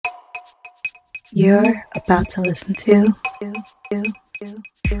You're about to listen to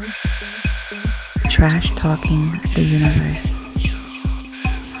Trash Talking the Universe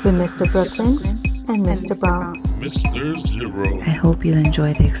with Mr. Brooklyn and Mr. Bronx. Mr. Zero. I hope you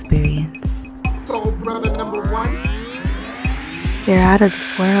enjoy the experience. Soul brother number one. You're out of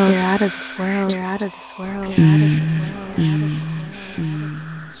this world. You're out of this world. You're out of this world. You're out of this world. You're out of this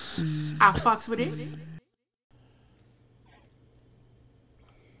world. I fucks with it.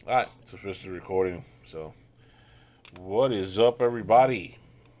 Alright, it's officially recording. So, what is up, everybody?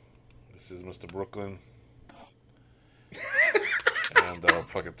 This is Mr. Brooklyn. And I'm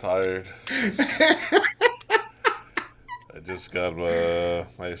fucking tired. I just got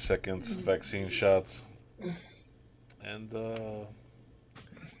my second vaccine shot. And I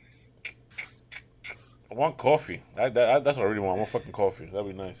want coffee. That's what I really want. I want fucking coffee. That'd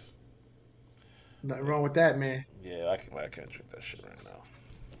be nice. Nothing wrong with that, man. Yeah, I can't drink that shit right now.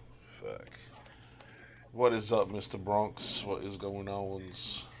 Fuck. What is up, Mr. Bronx? What is going on?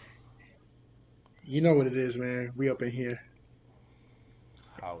 You know what it is, man. We up in here.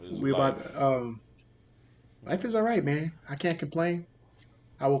 How is We life? about life is all right, man. I can't complain.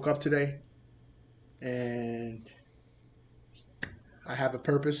 I woke up today and I have a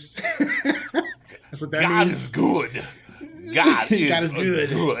purpose. That's what that God means. is good. God is, God is good.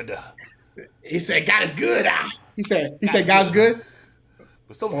 good. He said God is good. He said God's good.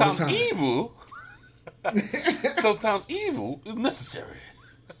 But sometimes All the time. evil. Sometimes evil is necessary.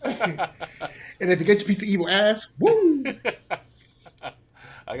 And if you get your piece of evil ass, woo!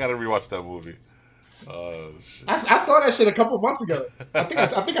 I gotta rewatch that movie. Oh shit. I saw that shit a couple of months ago. I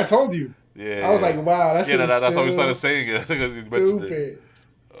think I told you. Yeah. I was like, wow, that shit is that's why we still started saying it. Because you mentioned it. stupid.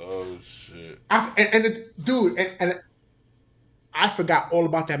 Oh shit. And I forgot all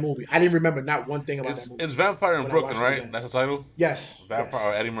about that movie. I didn't remember not one thing about that movie. It's Vampire in When I Brooklyn, watched it right? again. That's the title? Yes. Vampire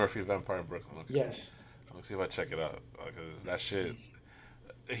Yes. or Eddie Murphy, Vampire in Brooklyn. Okay. Yes. Let's see if I check it out. Because that shit.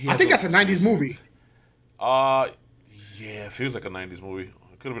 I think that's a 90s movie. Yeah, it feels like a 90s movie.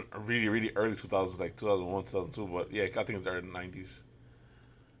 It could have been really, really early 2000s, like 2001, 2002, but yeah, I think it's the early 90s.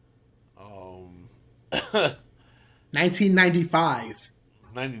 1995.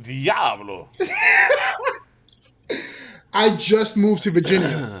 90 Diablo. I just moved to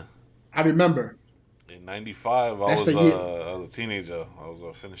Virginia. I remember. In 95, I That's was the year. I was a teenager. I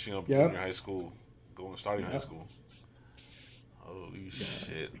was finishing up Yep. junior high school, starting high school. Holy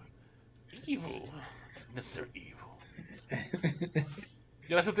shit. Evil. Necessary evil.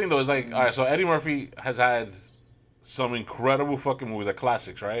 Yeah, that's the thing, though. It's like, all right, so Eddie Murphy has had some incredible fucking movies, like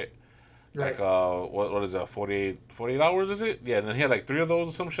classics, right? Right. Like, what is that, 48 hours, is it? Yeah, and then he had like 3 of those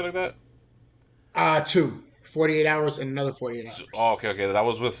or some shit like that? 2. 48 hours and another 48 hours. Oh, okay. That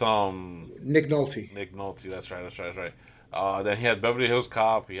was with Nick Nolte. Nick Nolte. That's right. Then he had Beverly Hills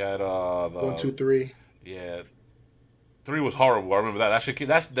Cop. He had the 1, 2, 3. Yeah, 3 was horrible. I remember that.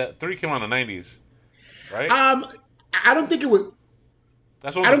 That 3 came out in the 90s, right? I don't think it was.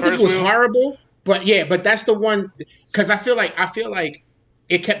 That's what I the don't think first it was one. horrible, but yeah, but that's the one because I feel like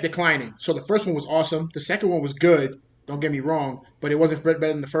it kept declining. So the first one was awesome. The second one was good. Don't get me wrong, but it wasn't better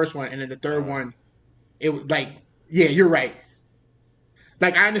than the first one. And then the third one, it was like, yeah, you're right.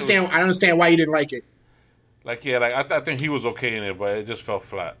 Like I understand why you didn't like it. Like yeah, like I think he was okay in it, but it just fell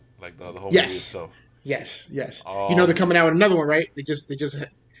flat. Like the whole movie Yes. itself. Yes. You know they're coming out with another one, right? They just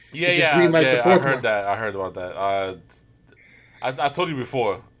Yeah, just greenlight the I fourth heard one. that. I heard about that. I told you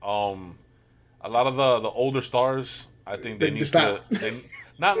before. A lot of the older stars, I think they They need stop. to. They,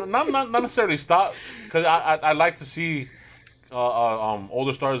 not necessarily stop, because I like to see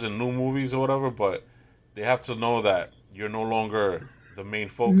older stars in new movies or whatever, but they have to know that you're no longer the main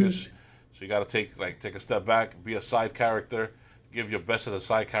focus. So you got to take a step back, be a side character, give your best as a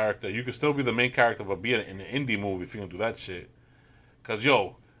side character. You can still be the main character, but be in an indie movie if you can do that shit. Cause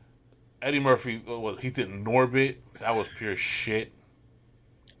Eddie Murphy, he did Norbit. That was pure shit.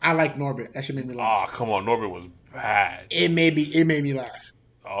 I like Norbit. That should make me laugh. Ah, come on, Norbit was bad. It made me laugh.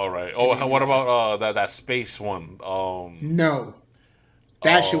 All right. Oh, what about that space one? No,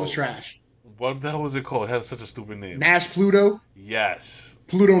 that shit was trash. What the hell was it called? It had such a stupid name. Nash Pluto, Yes.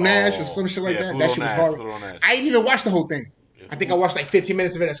 Pluto Nash, or some shit like yeah, that. Pluto That shit was Nash, horrible. Pluto Nash. I didn't even watch the whole thing. I think I watched like 15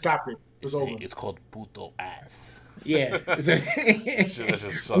 minutes of it and stopped it. It was over. It's called Puto Ass. Yeah. That shit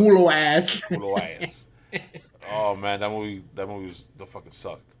sucked. Culo ass. Puto Ass. Oh man, that movie was the fucking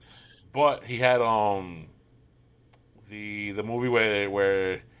sucked. But he had the movie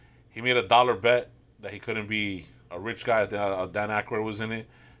where he made a dollar bet that he couldn't be a rich guy. Dan Aykroyd was in it,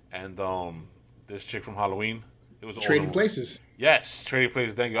 and this chick from Halloween. It was an Trading older- Places. Yes, Trading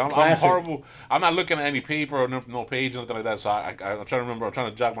Places. Thank you. I'm Classic. horrible. I'm not looking at any paper or no page or nothing like that. So I'm trying to remember. I'm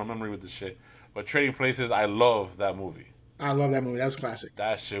trying to jog my memory with this shit. But Trading Places, I love that movie. I love that movie. That's classic.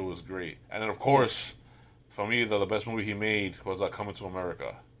 That shit was great. And then of course, for me, the best movie he made was Coming to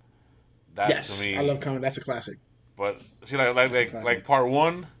America. That Yes, to me, I love Coming. That's a classic. but see, like part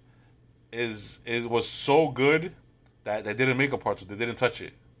one was so good that they didn't make a part two. They didn't touch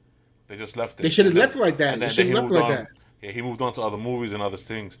it. They just left it. They should have And then- left it like that. and They then should he have left it moved like on. that. Yeah, he moved on to other movies and other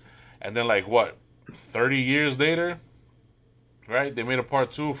things. And then 30 years later, right? They made a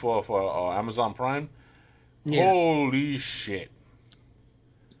part two for Amazon Prime. Yeah. Holy shit!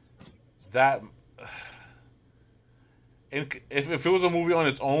 That if it was a movie on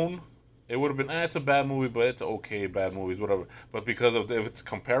its own, it would have been it's a bad movie, but it's okay bad movies, whatever. But because of its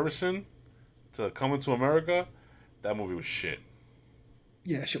comparison to Coming to America, that movie was shit.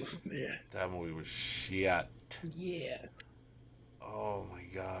 Yeah, she was. Yeah. That movie was shit. Yeah. Oh my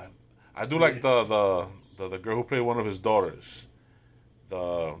god! I do like the girl who played one of his daughters. The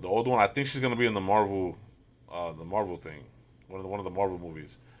old one. I think she's gonna be in the Marvel thing, one of the Marvel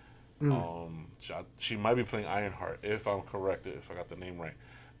movies. She might be playing Ironheart if I'm correct, if I got the name right,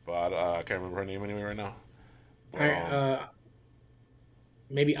 but I can't remember her name anyway right now.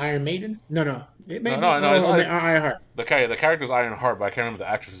 Maybe Iron Maiden. No. No, it's Ironheart. The character's Ironheart, but I can't remember the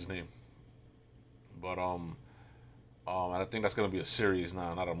actress's name. But and I think that's gonna be a series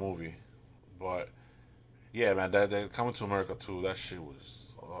now, not a movie. But yeah, man, that Coming to America too. That shit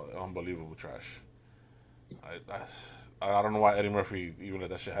was unbelievable trash. I don't know why Eddie Murphy even let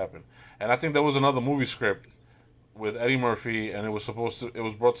that shit happen. And I think there was another movie script with Eddie Murphy, and it was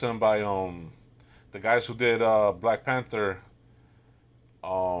brought to him by the guys who did Black Panther.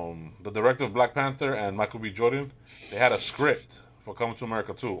 The director of Black Panther and Michael B. Jordan, they had a script for Coming to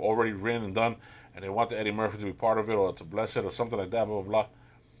America 2 already written and done, and they wanted Eddie Murphy to be part of it or to bless it or something like that, blah, blah, blah.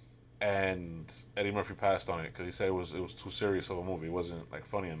 And Eddie Murphy passed on it because he said it was too serious of a movie. It wasn't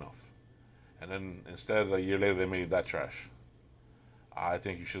funny enough. And then instead, a year later, they made that trash. I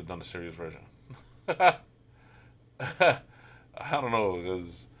think you should have done the serious version. I don't know,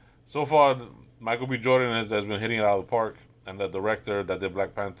 because so far, Michael B. Jordan has been hitting it out of the park, and the director that did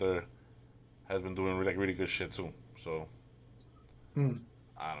Black Panther has been doing really good shit too. So,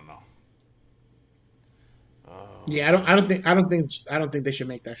 I don't know. Yeah, I don't think they should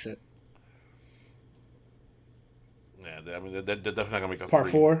make that shit. Yeah, they're definitely not gonna make a Part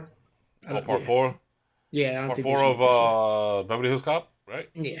 4. Part 4. Yeah, I don't Part think 4 they should make that of Beverly Hills Cop, right?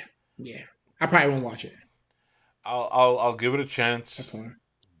 shit. Yeah. I probably won't watch it. I'll give it a chance,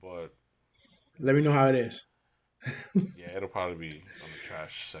 but Let me know how it is. yeah, it'll probably be on the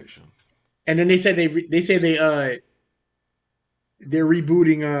trash section. And then they said they're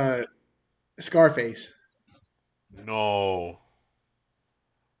rebooting Scarface. No.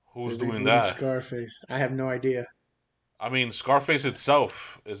 Who's They're doing rebooting that? Scarface. I have no idea. I mean, Scarface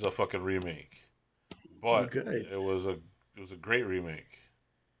itself is a fucking remake, but Good. it was a great remake.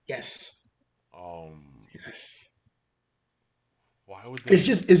 Yes. Yes. Why would they?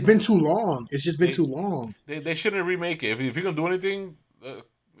 It's been too long. It's just been too long. They shouldn't remake it. If you're gonna do anything,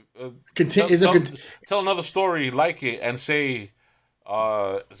 tell another story like it and say,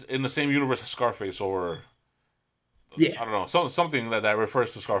 in the same universe as Scarface or. Yeah. I don't know, something that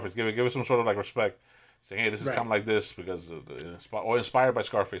refers to Scarface. Give it some sort of respect. Saying, hey, this is kind of like this because or inspired by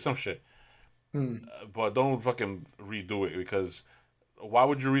Scarface, some shit. But don't fucking redo it because why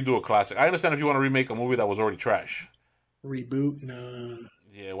would you redo a classic? I understand if you want to remake a movie that was already trash. Reboot? No.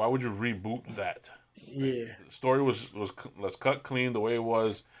 Yeah, why would you reboot that? Yeah. The story was let's cut clean the way it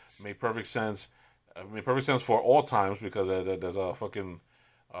was. Made perfect sense. Made perfect sense for all times because there's a fucking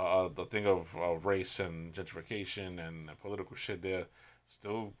the thing of race and gentrification and political shit there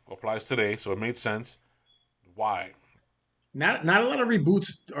still applies today, so it made sense. Why? Not a lot of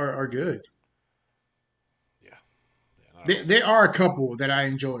reboots are good. Yeah. There are a couple that I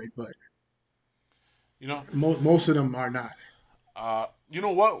enjoyed, but most of them are not. You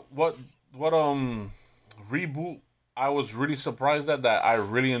know what reboot I was really surprised at that I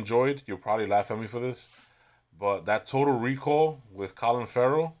really enjoyed. You'll probably laugh at me for this, but that Total Recall with Colin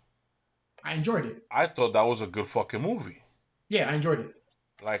Farrell, I enjoyed it. I thought that was a good fucking movie. Yeah, I enjoyed it.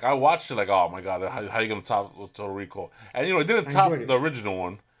 I watched it oh my god, how you gonna top Total Recall? And it didn't top the original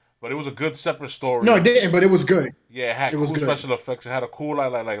one, but it was a good separate story. No, it didn't, but it was good. Yeah, it had cool special effects. It had a cool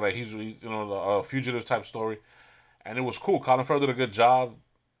like he's a fugitive type story, and it was cool. Colin Farrell did a good job.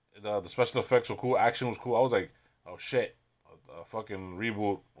 The special effects were cool. Action was cool. I was like, oh shit, a fucking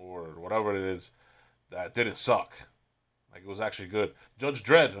reboot or whatever it is that didn't suck. It was actually good. Judge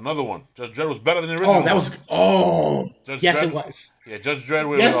Dredd, another one. Judge Dredd was better than the original. Oh, that was. Judge yes, Dredd, it was. Yeah, Judge Dredd.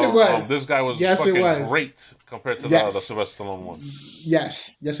 It was. This guy was fucking great compared to the Sylvester Stallone one.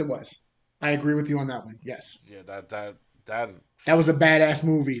 Yes, it was. I agree with you on that one. Yes. Yeah, that. That was a badass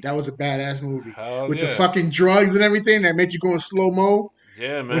movie. That was a badass movie. Hell With the yeah. fucking drugs and everything that made you go in slow mo.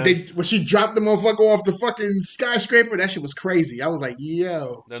 Yeah, When man. when she dropped the motherfucker off the fucking skyscraper, that shit was crazy. I was like,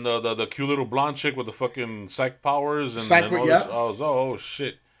 yo. Then the cute little blonde chick with the fucking psych powers and all this. Yep. I was oh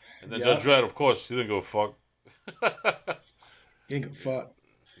shit. And then Yep. Judge Dredd, of course, he didn't give a fuck. He ain't give a fuck.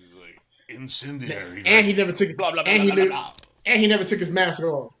 He's like incendiary. And he never took blah blah blah and blah, he blah, blah. and he never took his mask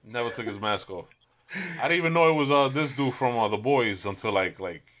off. Never took his mask off. I didn't even know it was this dude from The Boys until like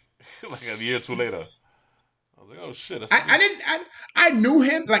like a year or two later. I was like, oh shit. That's I knew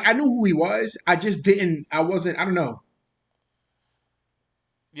him, like I knew who he was. I just didn't. I don't know.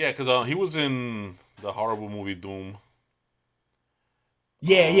 Yeah, because he was in the horrible movie Doom.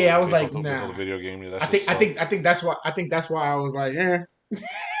 Yeah. I was based like, on nah. the video game. Yeah, that I shit think that's why I was like, eh.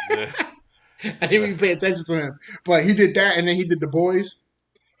 Yeah. I didn't even pay attention to him. But he did that, and then he did The Boys.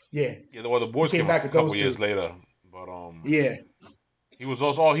 Yeah. Yeah, well, The Boys He came came back a with couple those years two. later. But Yeah. he was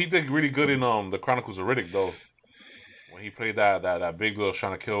also he did really good in the Chronicles of Riddick though. When he played that big little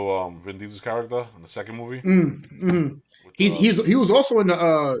trying to kill Vin Diesel's character in the second movie. With, He was also in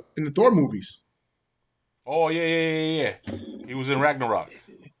the Thor movies. Oh yeah. He was in Ragnarok.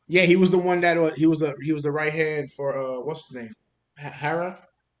 Yeah, he was the one that he was the right hand for what's his name, Hera.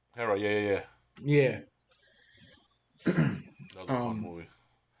 Hera, yeah. Yeah. That was a fun movie.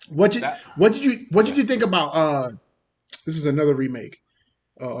 What That- did you think about this is another remake,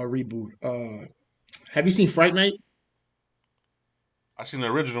 a reboot. Have you seen Fright Night? I seen the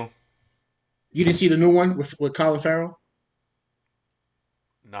original. You didn't see the new one with Colin Farrell?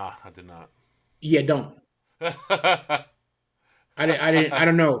 Nah, I did not. Yeah, don't. I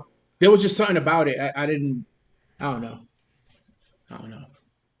don't know. There was just something about it. I don't know.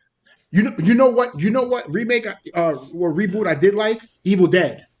 You know what remake or reboot I did like? Evil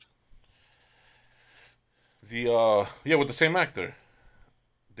Dead. Yeah, with the same actor.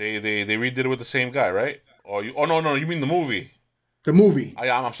 They redid it with the same guy, right? Or no, you mean the movie? The movie.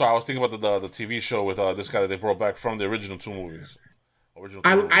 I'm sorry, I was thinking about the TV show with this guy that they brought back from the original two movies.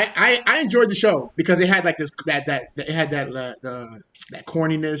 I enjoyed the show because it had like this it had that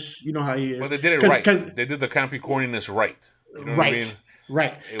corniness. You know how he is. But they did it right. They did the campy corniness right. You know what I mean?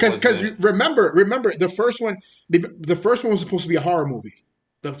 Right. It was, Because remember the first one. The first one was supposed to be a horror movie.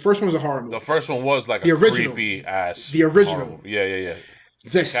 The first one was a horror movie. The first one was like The a original. creepy ass. The original. horror movie. Yeah.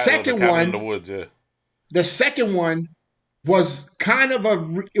 The second Cabin one. in the woods. Yeah. The second one was kind of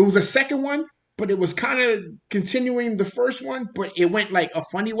it was a second one, but it was kind of continuing the first one, but it went like a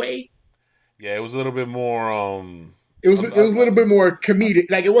funny way. Yeah, it was a little bit more. It was a little bit more comedic.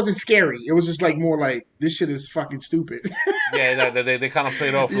 Like it wasn't scary. It was just like more like this shit is fucking stupid. Yeah, they kind of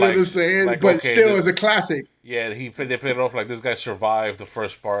played off You like know what I'm saying? like, But okay, still, as a classic. Yeah, they played it off like this guy survived the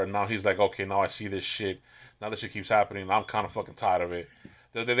first part, and now he's like, okay, now I see this shit. Now this shit keeps happening, and I'm kind of fucking tired of it.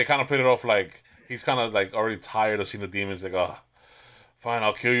 They kind of played it off like he's kind of like already tired of seeing the demons. Like, oh, fine,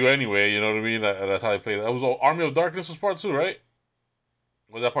 I'll kill you anyway. You know what I mean? That's how they played it. That was Army of Darkness was part 2, right?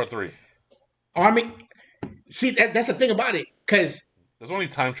 Or was that part 3? Army. See, that's the thing about it, because There's only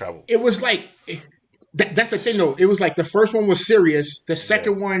time travel. it was like that's the thing though. It was like the first one was serious. The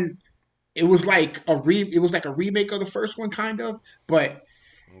second one, it was like a remake of the first one, kind of, but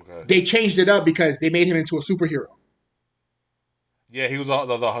Okay. they changed it up because they made him into a superhero. Yeah, he was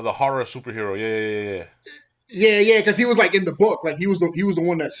the horror superhero. Yeah. Yeah, because he was like in the book, like he was the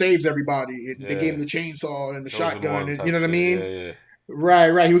one that saves everybody. And They Yeah. gave him the chainsaw and the Chosen shotgun, one and, type you know what I mean? shit. Yeah.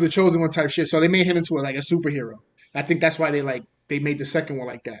 Right. He was a chosen one type shit. So they made him into a superhero. I think that's why they made the second one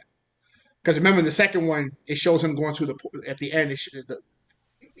like that. Because remember, in the second one, it shows him going to at the end.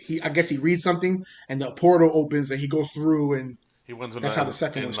 I guess he reads something, and the portal opens, and he goes through, and that's how the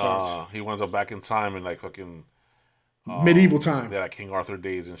second one starts. He winds up back in time and like fucking Medieval time. they're like King Arthur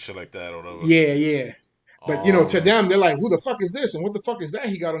days and shit like that or whatever. Yeah. But to them, they're like, "Who the fuck is this? And what the fuck is that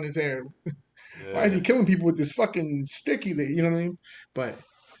he got on his hair? Why is he killing people with this fucking sticky thing?" You know what I mean? But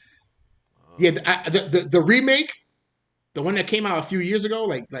yeah, the remake, the one that came out a few years ago,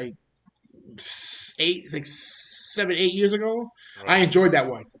 like 7, 8 years ago, Right. I enjoyed that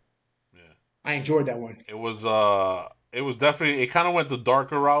one. Yeah. I enjoyed that one. It was definitely, it kind of went the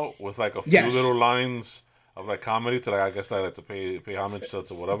darker route with like a few Yes. little lines of like comedy to like, I guess like to pay homage to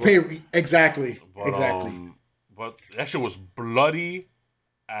whatever. Exactly. But that shit was bloody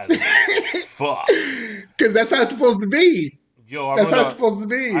as fuck. Because that's how it's supposed to be. Yo, That's how it's supposed to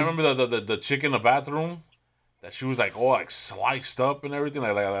be. I remember the chick in the bathroom that she was like all like sliced up and everything,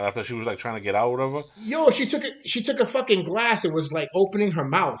 like after she was like trying to get out, or whatever. Yo, she took it. She took a fucking glass and was like opening her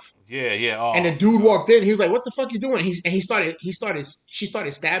mouth. Yeah, yeah. And the Oh, dude walked in. He was like, "What the fuck you doing?" She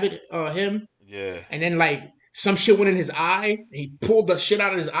started stabbing him, yeah. and then like some shit went in his eye. He pulled the shit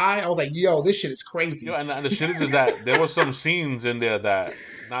out of his eye. I was like, "Yo, this shit is crazy." Yo, and the shit is that there were some scenes in there that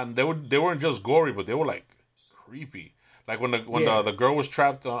they weren't just gory, but they were like creepy. Like when Yeah. the girl was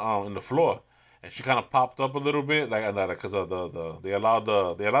trapped in the floor, and she kind of popped up a little bit, like because they allowed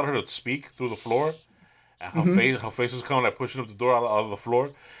her to speak through the floor, and her face was kind of like pushing up the door out of the floor,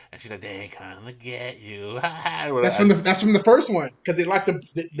 and she's like, "They kind of get you." That's from the first one because they locked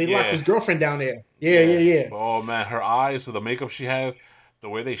they locked Yeah. his girlfriend down there. Yeah. Oh man, her eyes, the makeup she had, the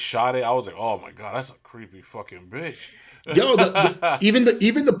way they shot it, I was like, "Oh my god, that's a creepy fucking bitch." Yo, even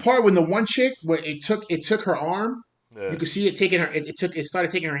the part when the one chick where it took her arm, Yeah. you could see it taking her. It started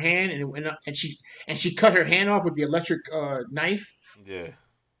taking her hand and it went up, and she cut her hand off with the electric knife. Yeah.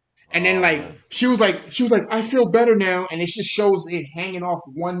 And then Oh, like man. she was like I feel better now, and it just shows it hanging off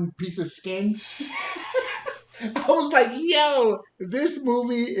one piece of skin. I was like, yo, this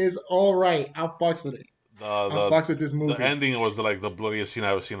movie is all right. I fucks with it. I fucks with this movie. The ending was like the bloodiest scene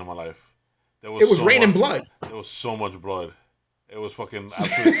I've ever seen in my life. There It was so raining much, blood. There was so much blood. It was fucking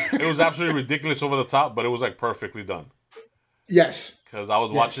absolutely. It was absolutely ridiculous over the top, but it was like perfectly done. Yes. Because I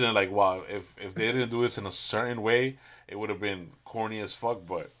was Yes. watching it like, wow, if they didn't do this in a certain way, it would have been corny as fuck.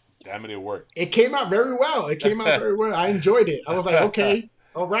 But damn it, it worked. It came out very well. It came out very well. I enjoyed it. I was like, okay,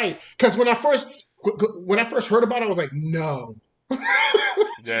 all right. Because when I first heard about it, I was like, no,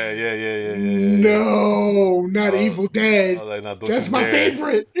 Yeah. no, not Evil Dead. I was like, nah, don't That's you my dare.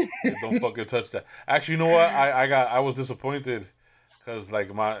 favorite. Don't fucking touch that. Actually, you know what? I was disappointed because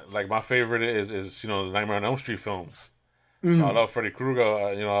like my favorite is the Nightmare on Elm Street films. So I love Freddy Krueger,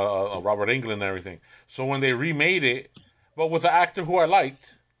 Robert Englund and everything. So when they remade it, but with an actor who I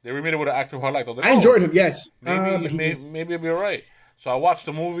liked, they remade it with an actor who I liked. I was like, I enjoyed him. Yes. Maybe but he just- maybe it'll be alright. So I watched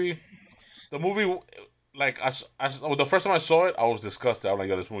the movie. The movie, like the first time I saw it, I was disgusted. I was like,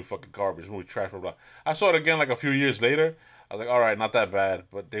 yo, this movie fucking garbage. This movie trash. Blah blah. I saw it again like a few years later. I was like, all right, not that bad.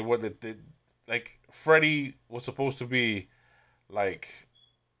 But they like Freddy was supposed to be like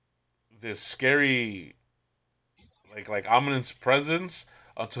this scary, like ominous presence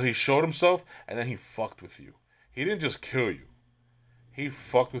until he showed himself, and then he fucked with you. He didn't just kill you. He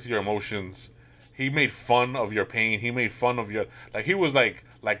fucked with your emotions. He made fun of your pain. He made fun of your he was like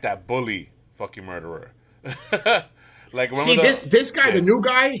that bully fucking murderer. Like remember See, this guy, yeah. the new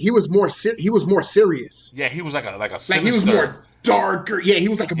guy, he was more serious. Yeah, he was like a Like sinister. he was more darker. Yeah, he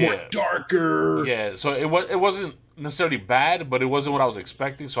was like a more Yeah. darker. Yeah, so it wasn't necessarily bad, but it wasn't what I was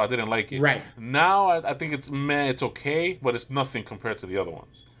expecting, so I didn't like it. Right. Now I think it's okay, but it's nothing compared to the other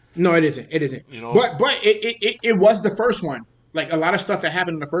ones. No, it isn't. It isn't. You know? But it was the first one. Like a lot of stuff that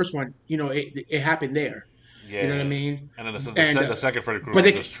happened in the first one, it happened there. Yeah, You know what I mean? And then And, the second Freddy Krueger but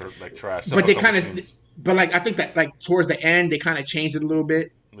was they- just trash. But they Except for a kind couple of, scenes. but like I think that like towards the end they kind of changed it a little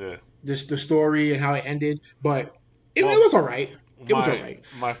bit, Yeah. the story and how it ended. But it was all right. It was all right.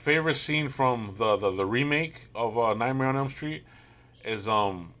 My favorite scene from the remake of Nightmare on Elm Street is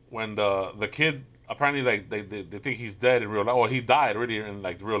when the kid apparently like they think he's dead in real life, or he died already in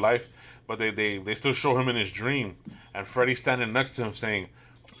like real life, but they still show him in his dream, and Freddy's standing next to him saying,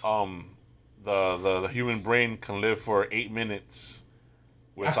 the human brain can live for 8 minutes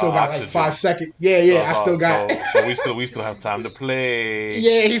I without still got oxygen. like 5 seconds. Yeah, I still got. So we still have time to play.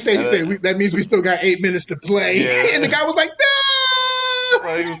 Yeah, he said that means we still got 8 minutes to play. Yeah. And the guy was like, no.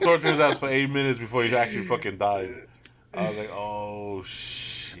 So he was torturing his ass for 8 minutes before he actually fucking died. I was like, oh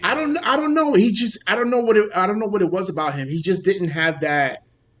shit. I don't know. I don't know what it was about him. He just didn't have that.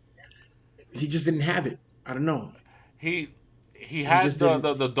 He just didn't have it. I don't know. He had just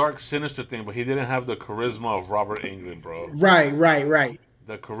the dark sinister thing, but he didn't have the charisma of Robert Englund, bro. Right.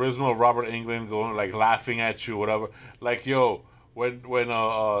 The charisma of Robert Englund going like laughing at you, whatever. Like yo, when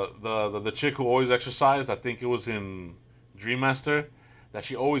the chick who always exercised, I think it was in Dream Master, that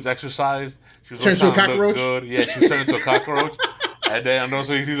she always exercised. She was Turned always to a trying to look cockroach? good. Yeah, she was turned into a cockroach. And then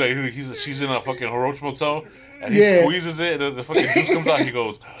also she's in a fucking Hiroch motel, and he Yeah. squeezes it, and the fucking juice comes out. He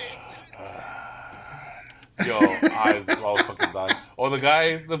goes. Yo, I was fucking dying. Or the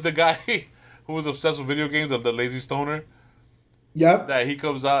guy who was obsessed with video games, the lazy stoner, Yep. that he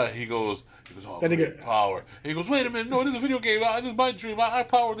comes out, he goes, He goes, oh, That great nigga. power. He goes, wait a minute, no, this is a video game. This is my dream. I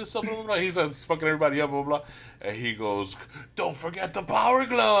power this up. Blah, blah, blah. He's fucking everybody up, blah, blah, blah. And he goes, don't forget the power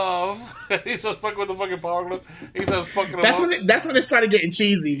glove. He starts fucking with the fucking power glove. He starts fucking him up. That's when it started getting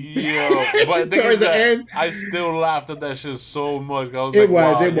cheesy. Yo, but the thing Towards is the that end. I still laughed at that shit so much. I was It like,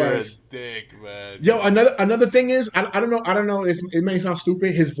 was, wow, it you're was. a dick, man. Yo, another thing is, I don't know. It may sound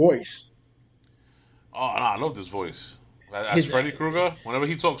stupid. His voice. Oh, no, I love this voice. As Freddy Krueger, whenever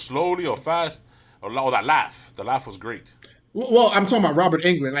he talks slowly or fast, or that laugh. The laugh was great. Well, I'm talking about Robert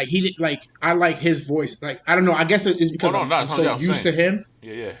Englund. Like he did. Like I like his voice. Like I don't know. I guess it's because I'm so used to him.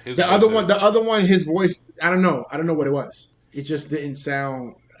 Yeah. The other one, his voice. I don't know what it was. It just didn't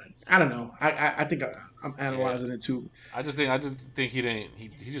sound. I don't know. I think I'm analyzing it too. I just think he didn't.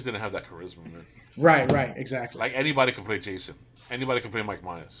 He just didn't have that charisma, man. Right, exactly. Like anybody can play Jason. Anybody can play Mike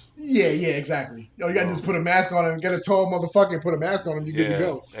Myers. Yeah, exactly. Yo, you gotta just put a mask on him, get a tall motherfucker, and put a mask on him, you're good to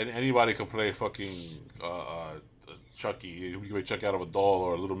go. And anybody can play fucking Chucky. You can make Chucky out of a doll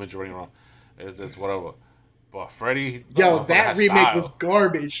or a little midget running around. It's whatever. But Freddy, yo, that remake was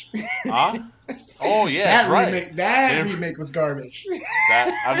garbage. Huh? Oh yeah, that's right. Remake was garbage.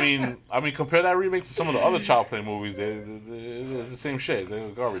 I mean, compare that remake to some of the other Child Play movies. They're the same shit. They're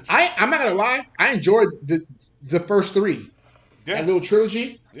garbage. I'm not gonna lie. I enjoyed the first three. Yeah. That little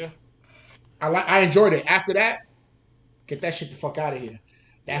trilogy. Yeah. I enjoyed it. After that, get that shit the fuck out of here.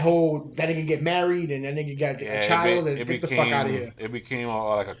 That nigga get married and that nigga got a child and get the fuck out of here. It became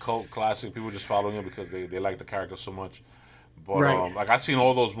like a cult classic. People just following it because they like the character so much. But right. Like I seen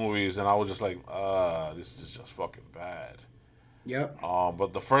all those movies and I was just like, this is just fucking bad. Yep.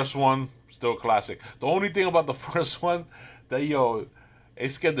 But the first one, still classic. The only thing about the first one that it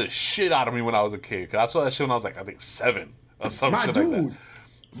scared the shit out of me when I was a kid. Cause I saw that shit when I was like, I think 7 or some shit like that.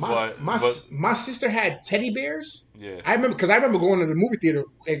 My sister had teddy bears. Yeah. I remember going to the movie theater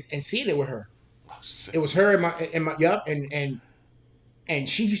and seeing it with her. Oh, shit. It was her and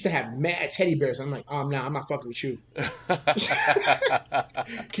she used to have mad teddy bears. I'm like, I'm not fucking with you.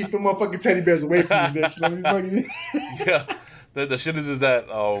 Keep the motherfucking teddy bears away from me, bitch. Let me fucking. Yeah. The shit is that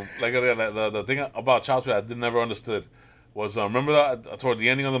like the thing about Child's Play I never understood was remember that toward the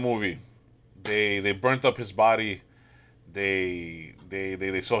ending of the movie, they burnt up his body. They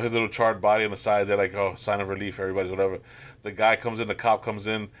saw his little charred body on the side. They're like, oh, sign of relief, everybody, whatever. The guy comes in, the cop comes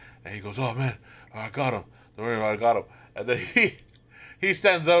in, and he goes, oh man, I got him. Don't worry about it, I got him. And then he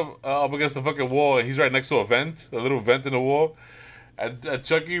stands up against the fucking wall, and he's right next to a little vent in the wall. And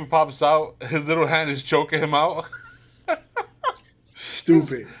Chucky pops out. His little hand is choking him out.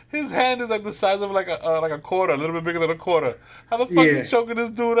 Stupid. His hand is like the size of like a quarter, a little bit bigger than a quarter. How the fuck you choking this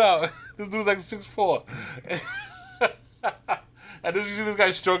dude out? This dude's like 6'4". And then you see this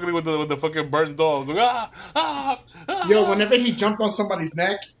guy struggling with the fucking burnt dog. Going, Yo, whenever he jumped on somebody's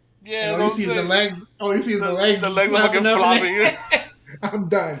neck, yeah, all you see is the legs. All you see is the legs. The legs are fucking flopping. I'm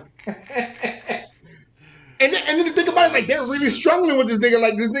done. And then the thing about it, like they're really struggling with this nigga.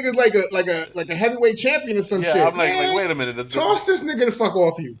 Like this nigga's like a heavyweight champion or some shit. I'm like wait a minute. Toss this nigga the fuck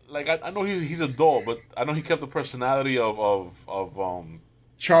off you. Like I know he's a doll, but I know he kept the personality of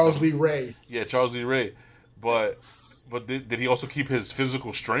Charles Lee Ray. Yeah, Charles Lee Ray, but did he also keep his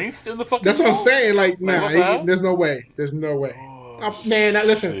physical strength in the fucking? That's what I'm saying. Like there's no way. Oh, man,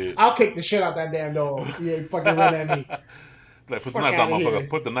 listen, I'll kick the shit out that damn dog. He ain't fucking run at me. Like, put the knife down, motherfucker.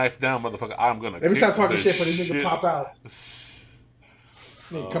 Put the knife down, motherfucker. I'm gonna. Let me stop talking shit for this nigga pop out.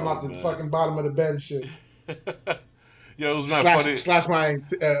 Nigga come out the fucking bottom of the bed and shit. Yo, it was not funny. Slash my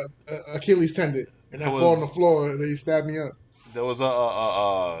Achilles tendon, and I fall on the floor, and he stabbed me up. There was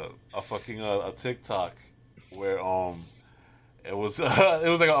a fucking TikTok where it was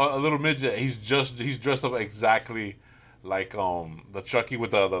like a little midget. He's dressed up exactly like the Chucky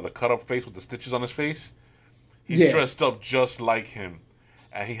with the cut up face with the stitches on his face. He's dressed up just like him,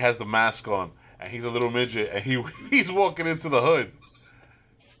 and he has the mask on, and he's a little midget, and he's walking into the hood.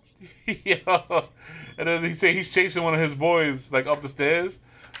 Yo. And then he's chasing one of his boys like up the stairs,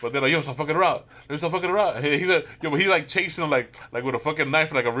 but they're like, yo, stop fucking around. Stop fucking around. And he's like, yo, but he's like chasing him like with a fucking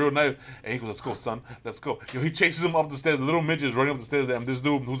knife, like a real knife. And he goes, let's go, son, let's go. Yo, he chases him up the stairs. The little midget is running up the stairs, and this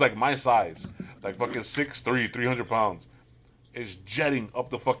dude who's like my size, like fucking 6'3", 300 pounds, is jetting up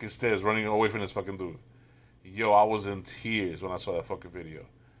the fucking stairs, running away from this fucking dude. Yo, I was in tears when I saw that fucking video.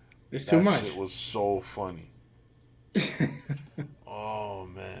 It's too much. It was so funny. Oh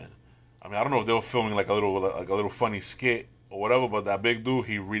man, I mean, I don't know if they were filming like a little funny skit or whatever, but that big dude,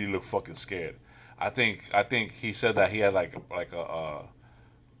 he really looked fucking scared. I think he said that he had like a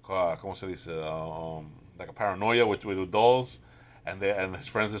 ¿cómo se dice? Like a paranoia with dolls, and his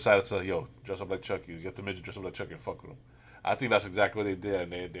friends decided to dress up like Chucky, get the midget dress up like Chucky and fuck with him. I think that's exactly what they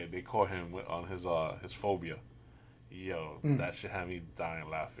did, and they caught him on his phobia. Yo, that shit had me dying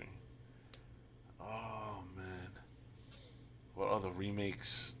laughing. Oh man, what other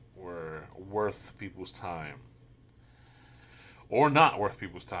remakes were worth people's time, or not worth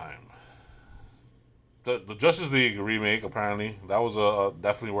people's time? The Justice League remake, apparently that was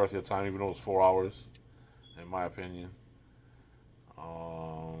definitely worth your time, even though it was 4 hours, in my opinion.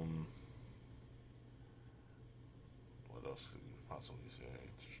 Um, what else could you possibly say?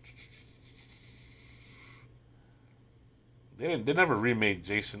 They never remade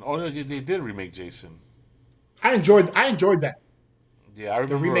Jason. Oh no, they did remake Jason. I enjoyed that. Yeah, I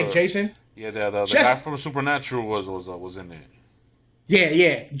The remake remember. Jason. Yeah, the guy Just from Supernatural was in it.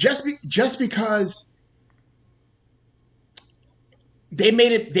 yeah. Just because they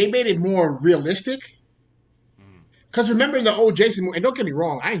made it more realistic. Because remember in the old Jason movie, and don't get me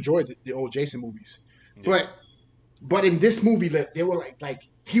wrong, I enjoyed the old Jason movies, Yeah, but in this movie, that they were like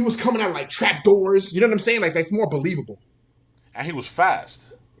he was coming out like trap doors. You know what I'm saying? Like that's more believable. and he was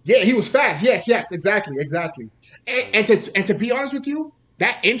fast. Yeah, he was fast. Yes, exactly. And to be honest with you,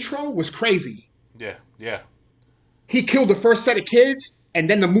 that intro was crazy. Yeah, yeah. He killed the first set of kids, and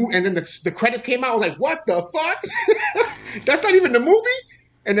then the credits came out. I was like, what the fuck? That's not even the movie.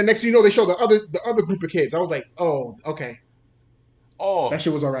 And the next thing you know, they show the other group of kids. I was like, oh, okay, Oh, that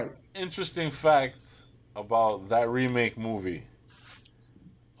shit was all right. interesting fact about that remake movie.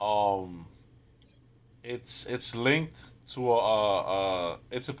 Um, it's linked to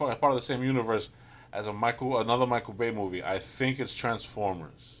it's a part of the same universe as another Michael Bay movie. I think it's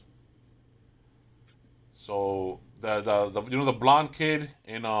Transformers. So the the blonde kid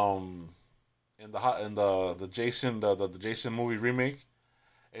in the Jason the Jason movie remake.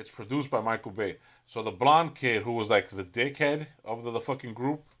 It's produced by Michael Bay. So the blonde kid who was like the dickhead of the fucking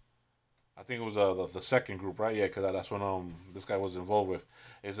group. I think it was the second group, right? Yeah, because that's when this guy was involved with.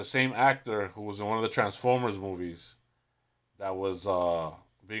 Is the same actor who was in one of the Transformers movies that was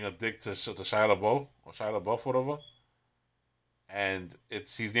being a dick to Shia LaBeouf or Shia LaBeouf, whatever. And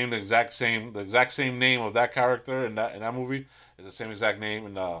he's named the exact same name of that character in that movie is the same exact name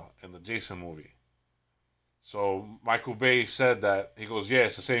in the Jason movie. So Michael Bay said that he goes, yeah,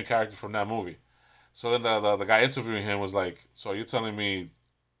 it's the same character from that movie. So then the guy interviewing him was like, so you're telling me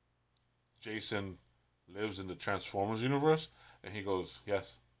Jason lives in the Transformers universe? And he goes,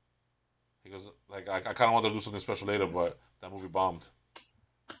 yes. He goes, like I kind of wanted to do something special later, but that movie bombed.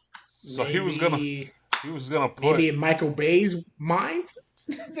 So Maybe he was gonna put maybe in Michael Bay's mind,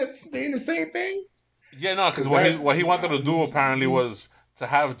 that's saying the same thing. yeah, no, because Because what he wanted to do apparently was to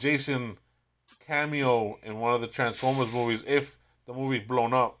have Jason cameo in one of the Transformers movies if the movie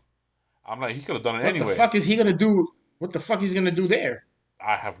blown up. I'm like, he could have done it what the anyway. fuck is he gonna do? What the fuck is he gonna do there?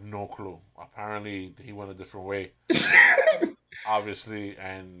 I have no clue. Apparently, he went a different way, obviously,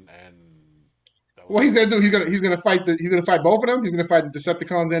 and that What was he's gonna do? He's gonna fight both of them. He's gonna fight the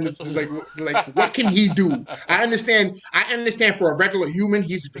Decepticons and like what can he do? I understand for a regular human,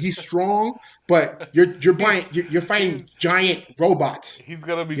 he's strong, but you're fighting giant robots. he's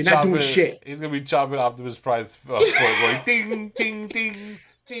gonna be You're not chopping. doing shit. He's gonna be chopping Optimus Prime's foot, going ding, ding, ding,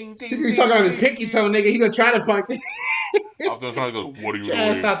 ding, ding. He's talking on his pinky toe, nigga. He gonna try to fight. Optimus Prime goes, "What are you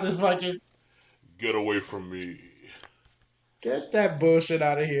Ass doing? out this fucking. Get away from me!" Get that bullshit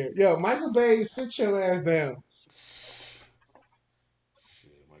out of here. Yo, Michael Bay, sit your ass down. Shit,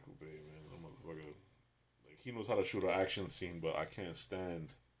 Michael Bay, man, that motherfucker. Like he knows how to shoot an action scene, but I can't stand.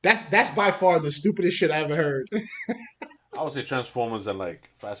 That's by far the stupidest shit I ever heard. I would say Transformers and like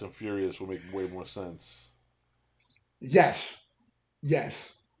Fast and Furious would make way more sense. Yes.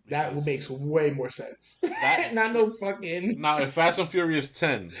 That Because makes way more sense. that Not no fucking. now if Fast and Furious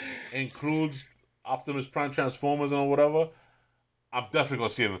 10 includes Optimus Prime Transformers and whatever, I'm definitely gonna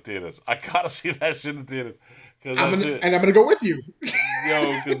see it in the theaters. I gotta see that shit in the theaters because I'm gonna go with you.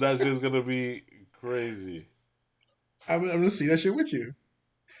 because that shit's gonna be crazy. I'm gonna see that shit with you.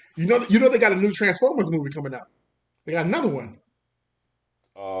 You know they got a new Transformers movie coming out. They got another one.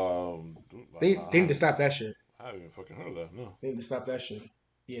 Dude, They need to stop that shit. I haven't even fucking heard of that. No. They need to stop that shit.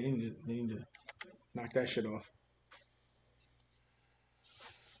 Yeah, they need to knock that shit off.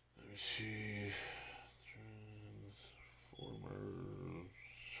 Let me see.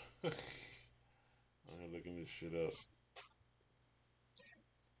 Transformers. I'm looking this shit up.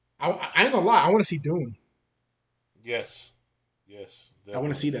 I ain't gonna lie. I want to see Dune. Yes. I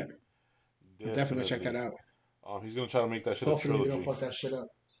want to see that. I'm Definitely. definitely check that out. He's gonna try to make that shit Hopefully a they trilogy. don't fuck that shit up.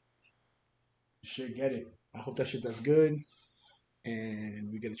 Should get it. I hope that shit does good,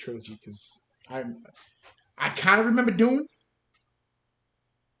 and we get a trilogy because I kind of remember Dune,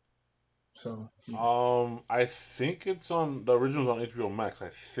 So I think it's on the original's on HBO Max. I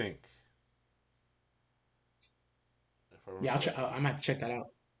think, if I yeah, remember. I'm gonna have to check that out.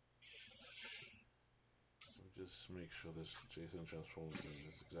 Let me just make sure this Jason Transformers thing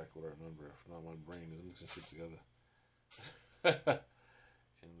is exactly what I remember. If not, my brain is mixing shit together.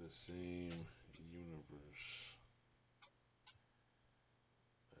 In the same universe.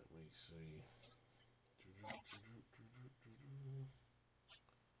 Let me see.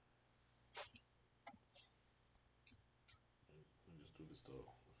 Let me just do this the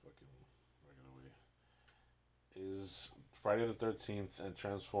fucking regular way. Is Friday the 13th and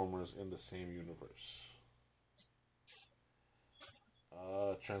Transformers in the same universe?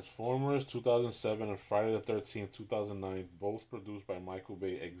 Transformers 2007 and Friday the 13th 2009, both produced by Michael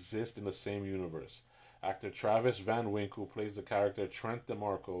Bay, exist in the same universe. Actor Travis Van Winkle plays the character Trent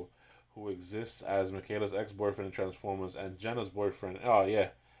DeMarco, who exists as Michaela's ex-boyfriend in Transformers and Jenna's boyfriend. Oh yeah,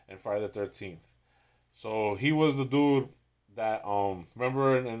 and Friday the 13th. So he was the dude that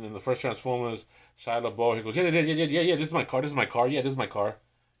remember in the first Transformers, Shia LaBeouf, he goes, yeah, this is my car, yeah, this is my car.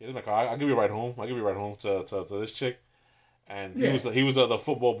 Yeah, this is my car. I'll give you a ride home. I'll give you a ride home to this chick. And Yeah. he was the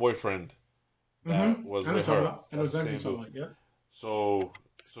football boyfriend that was I know with talking her. about. I know That's the exactly same something dude. like that. So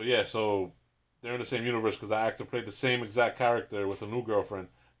they're in the same universe because the actor played the same exact character with a new girlfriend,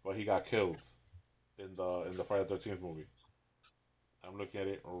 but he got killed in the Friday the 13th movie. I'm looking at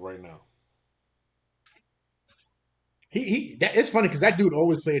it right now. That it's funny because that dude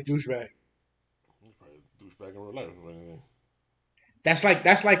always played a douchebag. He's probably a douchebag in real life or anything. That's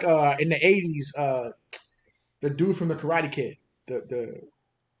like in the '80s, the dude from the Karate Kid, the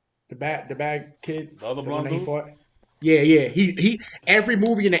bad kid, The other the one blonde that he dude? fought. Yeah. He every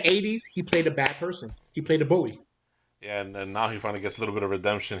movie in the '80s he played a bad person. He played a bully. Yeah, and now he finally gets a little bit of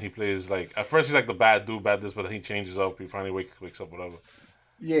redemption. He plays like at first he's like the bad dude, bad this, but then he changes up. He finally wakes up, whatever.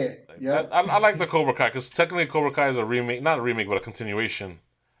 Yeah. Like, Yep. I like the Cobra Kai because technically Cobra Kai is a remake, not a remake, but a continuation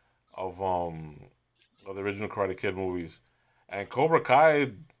of the original Karate Kid movies. And Cobra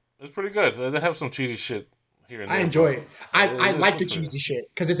Kai is pretty good. They have some cheesy shit here and I there. enjoy But it. I like the it's pretty cheesy shit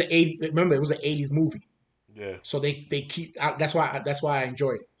because it's an '80s. Remember, it was an '80s movie, good. Yeah. so they keep. That's why I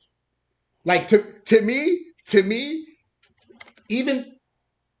enjoy it. Like to me, even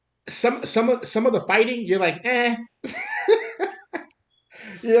some of the fighting, you're like, eh.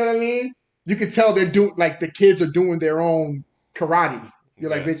 You know what I mean? You can tell they're doing like the kids are doing their own karate.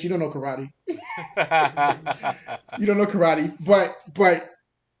 You're like, Yeah. bitch, you don't know karate. You don't know karate, but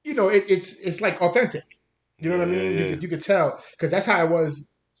you know it's like authentic. You know what I mean? Yeah. You could tell because that's how it was.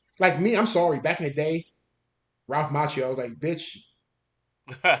 Like me, I'm sorry. Back in the day, Ralph Macchio, I was like, bitch,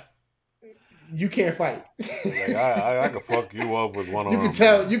 you can't fight. Like I could fuck you up with one You arm. could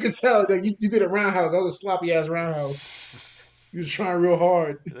tell. You could tell that you did a roundhouse. That was a sloppy ass roundhouse. You was trying real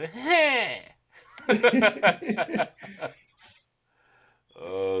hard.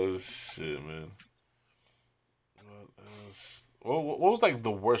 Oh shit, man. What else? What was like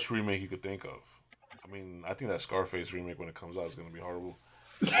the worst remake you could think of? I mean, I think that Scarface remake when it comes out is gonna be horrible.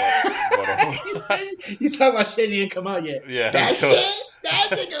 But You talking about shit that didn't come out yet? yeah, That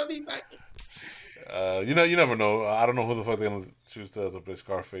shit gonna be fucking. you never know. I don't know who the fuck they're gonna choose to play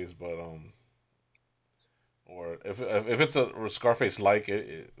Scarface, but or if it's a Scarface like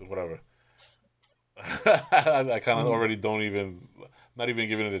whatever. I kind of already don't even, not even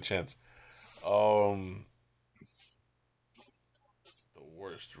giving it a chance. The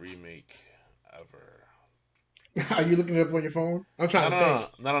worst remake ever. Are you looking it up on your phone? I'm No, trying no, to no, think.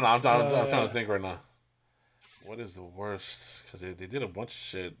 no, no, no. I'm trying to think right now. What is the worst? Because they did a bunch of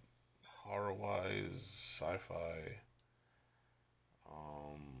shit, horror wise, sci-fi.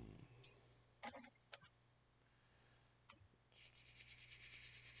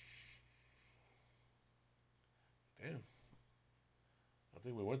 Damn. I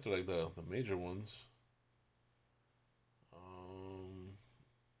think we went to like the major ones. Um,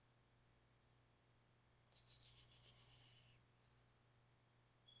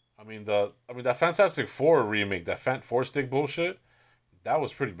 I mean that Fantastic Four remake, that Four stick bullshit, that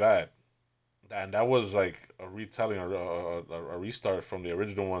was pretty bad, and that was like a retelling or a restart from the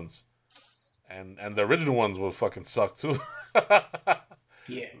original ones, and the original ones will fucking suck too.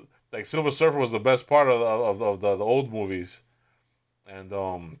 Yeah. Like Silver Surfer was the best part of the old movies, and that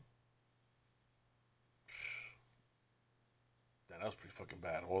was pretty fucking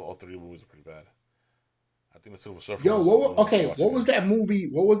bad. All three movies are pretty bad. I think the Silver Surfer. Yo, Was what? Okay, watching what was that movie?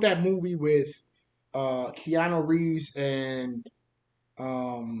 What was that movie with Keanu Reeves and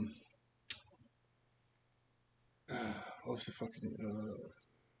um uh, what was the fucking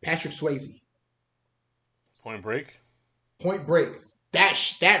Patrick Swayze? Point Break. Point Break.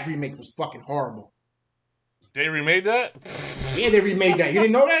 That remake was fucking horrible. They remade that? Yeah, they remade that. You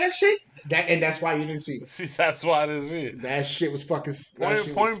didn't know that shit? That's why you didn't see it. See, that's why I didn't see it. That shit was fucking.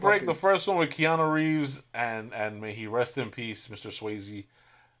 Point Break, the first one with Keanu Reeves and may he rest in peace, Mr. Swayze.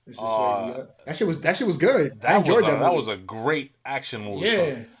 Mr. Swayze, yeah. That shit was good. I enjoyed that. That was a great action movie.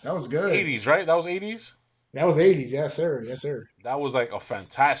 Yeah, that was good. 80s, right? That was 80s? That was 80s, yes sir. Yes, sir. That was like a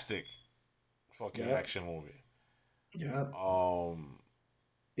fantastic fucking action movie. Yeah.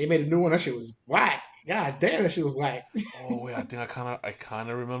 They made a new one. That shit was whack. God damn, that shit was whack. Oh wait, I think I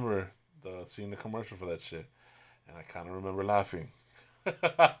kinda remember seeing the commercial for that shit. And I kinda remember laughing.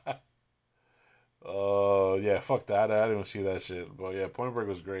 Yeah, fuck that. I didn't even see that shit. But yeah, Point Break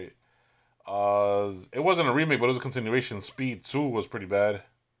was great. It wasn't a remake, but it was a continuation. Speed 2 was pretty bad.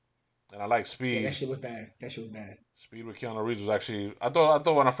 And I like Speed. Yeah, that shit was bad. Speed with Keanu Reeves was actually... I thought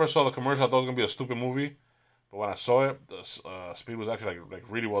when I first saw the commercial, I thought it was going to be a stupid movie. But when I saw it, the Speed was actually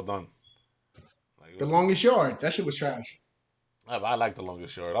like really well done. The Longest Yard. That shit was trash. I like The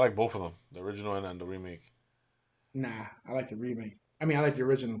Longest Yard. I like both of them. The original and the remake. Nah, I like the remake. I mean, I like the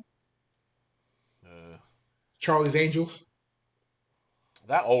original. Charlie's Angels.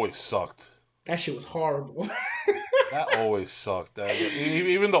 That always sucked. That shit was horrible. That always sucked.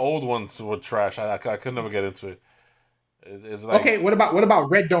 Even the old ones were trash. I could never get into it. It's like, okay, what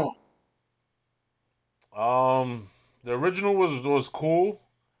about Red Dawn? The original was cool.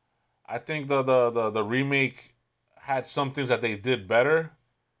 I think the remake had some things that they did better,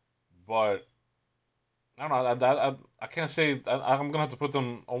 but I don't know. I can't say. I'm gonna have to put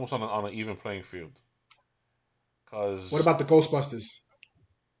them almost on an even playing field. Cause what about the Ghostbusters?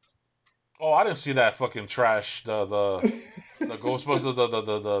 Oh, I didn't see that fucking trash. The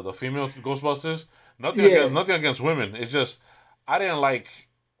Ghostbusters, the female Ghostbusters. Nothing against women. It's just I didn't like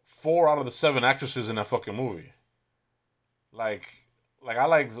 4 out of the 7 actresses in that fucking movie. Like I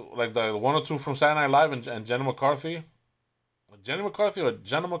like the 1 or 2 from Saturday Night Live and Jenna McCarthy. Jenny McCarthy or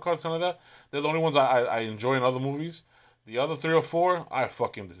Jenna McCarthy, something like that. They're the only ones I enjoy in other movies. The other 3 or 4, I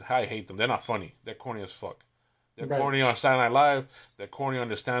hate them. They're not funny. They're corny as fuck. They're corny on Saturday Night Live. They're corny on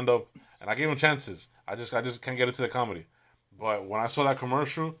their stand up. And I gave them chances. I just can't get into the comedy. But when I saw that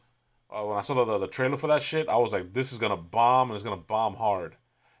commercial, when I saw the trailer for that shit, I was like, this is gonna bomb and it's gonna bomb hard.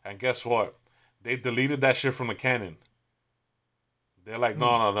 And guess what? They deleted that shit from the canon. They're like,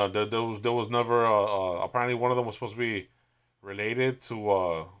 no. There was never. Apparently, one of them was supposed to be related to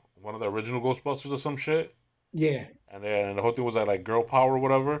one of the original Ghostbusters or some shit. Yeah. And the whole thing was like girl power or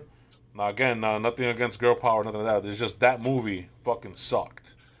whatever. Now again, nothing against girl power, nothing like that. It's just that movie fucking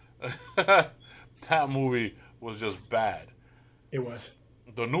sucked. That movie was just bad. It was.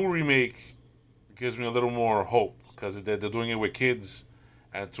 The new remake gives me a little more hope because they're doing it with kids,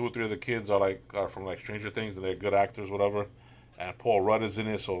 and 2 or 3 of the kids are from like Stranger Things and they're good actors, whatever. And Paul Rudd is in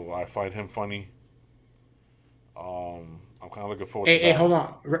it, so I find him funny. I'm kind of looking forward to that. Hey, hold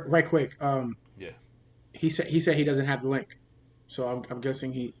on, right quick. Yeah. He said he doesn't have the link, so I'm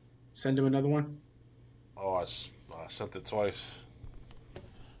guessing he send him another one. Oh, I sent it twice.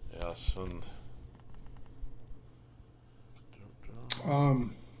 Yeah, I sent. Well,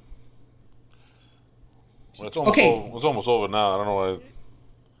 it's almost over now. I don't know why.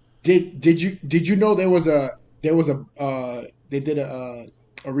 Did you know they did a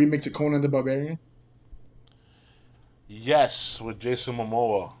remix of Conan the Barbarian? Yes, with Jason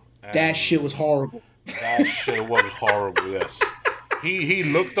Momoa. That shit was horrible. That shit was horrible. Yes, he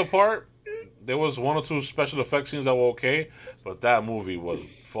looked the part. There was 1 or 2 special effects scenes that were okay, but that movie was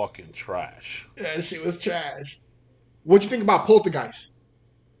fucking trash. That shit was trash. What'd you think about Poltergeist?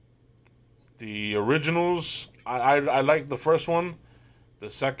 The originals, I liked the first one. The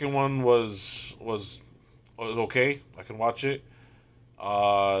second one was okay. I can watch it.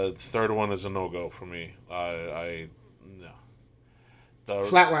 The third one is a no-go for me. No.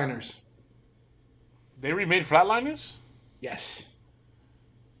 Flatliners. They remade Flatliners? Yes.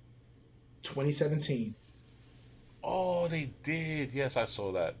 2017. Oh, they did. Yes, I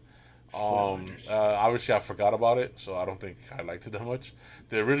saw that. Obviously, I forgot about it, so I don't think I liked it that much.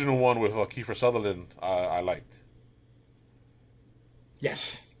 The original one with Kiefer Sutherland, I liked.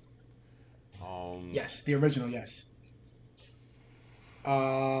 Yes. Yes, the original. Yes.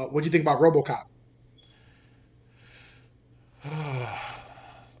 What do you think about RoboCop?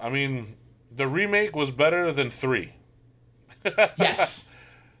 I mean, the remake was better than 3. Yes.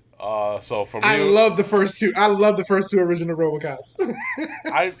 So for me, I love the first 2. I love the first 2 original RoboCops.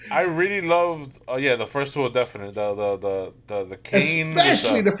 I really loved. The first 2 are definite. The Kane,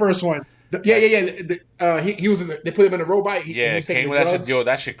 especially the first one. He was in they put him in a robot. Kane with that shit. Yo,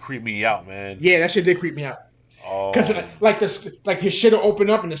 that shit creeped me out, man. Yeah, that shit did creep me out. Because like his shit will open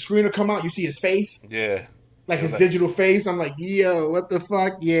up and the screen will come out. You see his face, Yeah. like It his was digital face. I'm like, yo, what the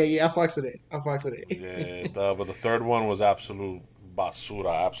fuck? Yeah, I fucks with it. I fucks with it. Yeah, but the third one was absolute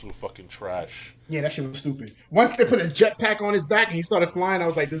basura, absolute fucking trash. Yeah, that shit was stupid. Once they put a jetpack on his back and he started flying, I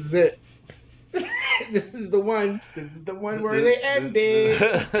was like, this is it. This is the one. This is the one where they ended.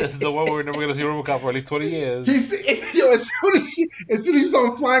 This is the one where we're never gonna see RoboCop for at least 20 years. Yo, as soon as you saw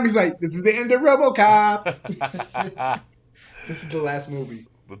him flying, he's like, this is the end of RoboCop. This is the last movie.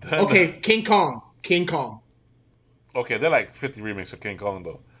 But then, Okay, King Kong. King Kong. Okay, they're like 50 remakes of King Kong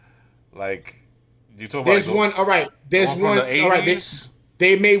though. Like you talk about. There's one. All right. There's from one. the 80s. All right.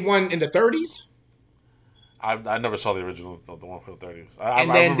 They made one in the 30s. I never saw the original, the one from the 30s. I And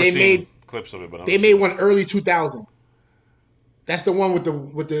then remember they seeing made- clips of it, but They made one early 2000. That's the one with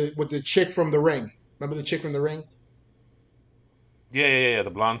the chick from The Ring. Remember the chick from The Ring? Yeah. The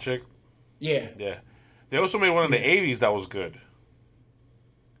blonde chick. Yeah. Yeah. They also made one in the 80s that was good.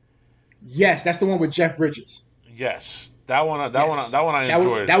 Yes, that's the one with Jeff Bridges. Yes, that one I That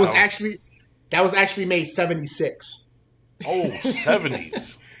enjoyed. was actually made 76. Oh,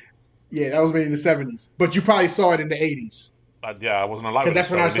 70s. Yeah, that was made in the 70s. But you probably saw it in the 80s. Yeah, I wasn't alive. Because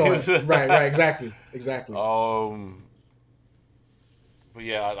that's when I saw it. Right, exactly. But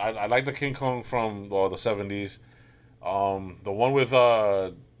yeah, I like the King Kong from the 70s. The one with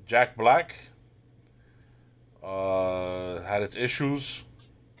Jack Black had its issues,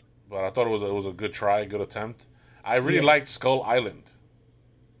 but I thought it was a good try, good attempt. I really liked Skull Island.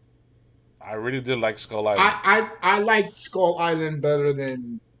 I really did like Skull Island. I liked Skull Island better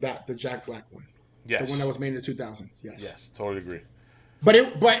than the Jack Black one. Yes. The one that was made in the 2000s. Yes, totally agree. But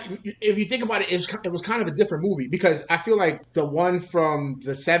if you think about it, it was kind of a different movie because I feel like the one from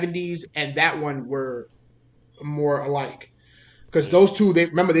the 70s and that one were more alike. Because those two, they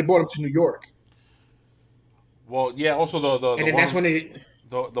brought them to New York. Well, yeah. Also, the And then one, that's when they...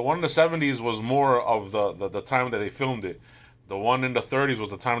 the one in the 70s was more of the time that they filmed it. The one in the 30s was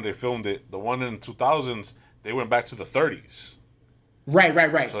the time they filmed it. The one in the 2000s, they went back to the 30s. Right.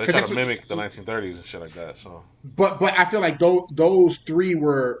 So they tried to mimic the 1930s and shit like that. So, but I feel like those three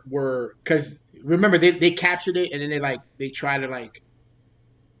were because remember they captured it and then they try to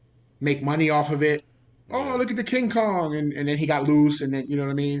make money off of it. Oh, look at the King Kong, and then he got loose, and then you know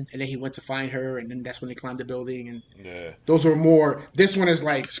what I mean, and then he went to find her, and then that's when they climbed the building, and those are more. This one is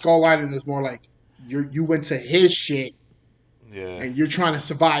like Skull Island is more like you went to his shit, and you're trying to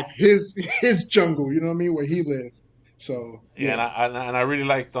survive his jungle. You know what I mean, where he lived. So and I really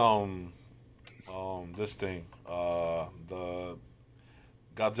liked this thing, the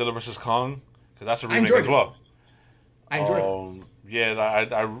Godzilla vs Kong, because that's a remake as well. I enjoyed it. Yeah,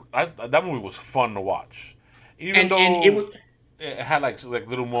 I that movie was fun to watch, even though it had like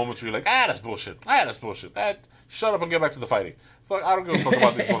little moments where you're like, that's bullshit. That's bullshit. Shut up and get back to the fighting. Fuck, I don't give a fuck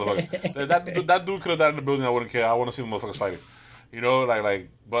about these motherfuckers. That dude could have died in the building. I wouldn't care. I want to see the motherfuckers fighting. You know,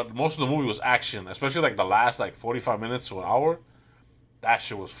 but most of the movie was action, especially the last 45 minutes to an hour. That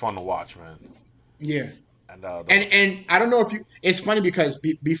shit was fun to watch, man. Yeah. And I don't know if you. It's funny because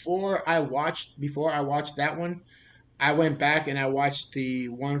before I watched that one, I went back and I watched the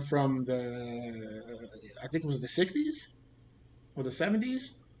one from I think it was the 60s or the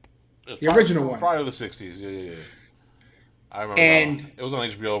 70s. The original one. Prior to the 60s, yeah. I remember. And it was on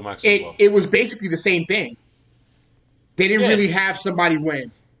HBO Max as well. It was basically the same thing. They didn't really have somebody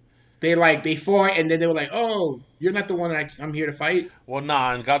win. They fought and then they were like, "Oh, you're not the one I'm here to fight." Well,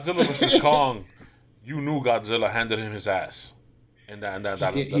 nah. In Godzilla vs Kong, you knew Godzilla handed him his ass, and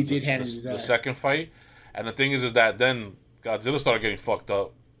he did hand him his ass. The second fight, and the thing is that then Godzilla started getting fucked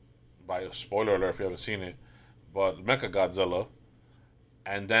up. By a spoiler alert if you haven't seen it, but Mecha Godzilla,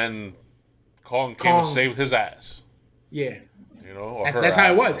 and then Kong came and saved his ass. Yeah. You know, that's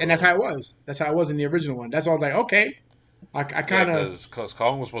how it was, and that's how it was. That's how it was in the original one. That's all okay. I kind of because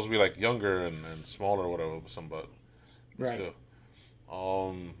Kong was supposed to be younger and smaller or whatever, but right. Still,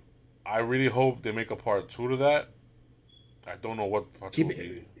 I really hope they make a part 2 to that. I don't know what part 2 will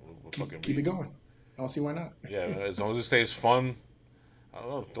be. Keep it going. I don't see why not. Yeah, as long as it stays fun. I don't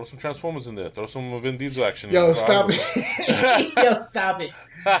know. Throw some Transformers in there. Throw some Vin Diesel action. Yo, stop it. Yo, stop it.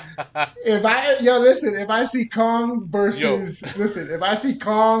 If I see Kong versus if I see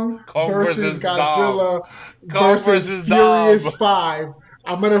Kong versus Godzilla versus Furious 5,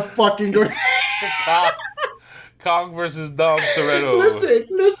 I'm gonna fucking go. Kong versus Dom Toretto.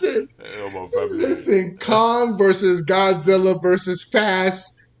 Listen. Kong versus Godzilla versus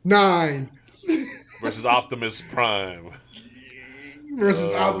Fast 9 versus Optimus Prime.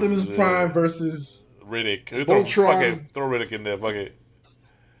 Versus Optimus Prime versus Riddick. Voltron. Throw Riddick in there. Fuck it.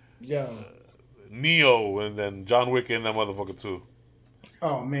 Yo. Neo, and then John Wick in that motherfucker too.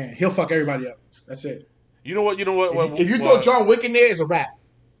 Oh man, he'll fuck everybody up. That's it. You know what? You know what? If you throw John Wick in there, it's a wrap.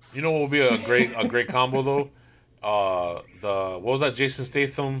 You know what would be a great combo though? The what was that Jason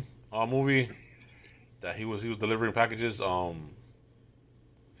Statham movie that he was delivering packages? The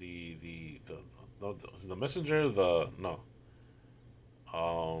messenger. The no.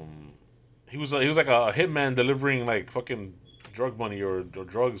 He was like a hitman delivering like fucking drug money or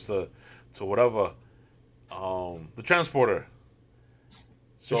drugs to whatever. The transporter.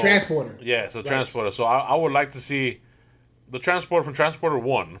 So, The transporter. Yeah, so Right. transporter. So I would like to see the transporter from Transporter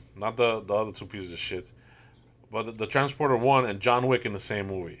One, not the other two pieces of shit, but the Transporter One and John Wick in the same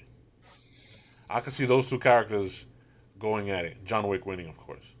movie. I could see those two characters going at it. John Wick winning, of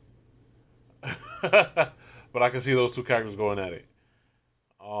course. But I can see those two characters going at it.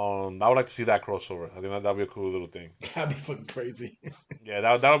 I would like to see that crossover. I think that'd be a cool little thing. That'd be fucking crazy. Yeah,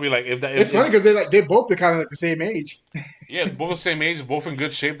 that'll be like if that. It's funny because they both are kind of like the same age. Yeah, both the same age, both in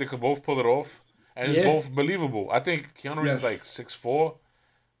good shape. They could both pull it off, and it's Yeah. both believable. I think Keanu Reeves is Yes. like 6'4",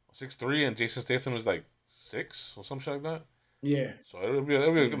 6'3", and Jason Statham is like 6 or some shit like that. Yeah, So it'll be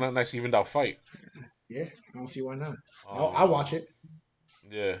a nice evened out fight. yeah. I don't see why not. I'll watch it.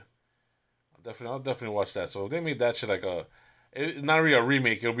 Yeah, I'll definitely watch that. So if they made that shit like not really a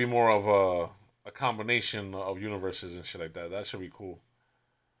remake, it'll be more of a combination of universes and shit like that. That should be cool.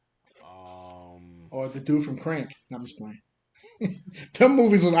 Or the dude from Crank. No, I'm just playing. Them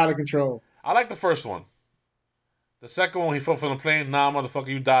movies was out of control. I like the first one. The second one, he fell from the plane. Nah, motherfucker,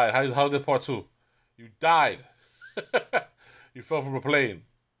 you died. How did part 2? You died. You fell from a plane.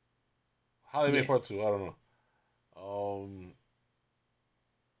 How they made part 2? I don't know.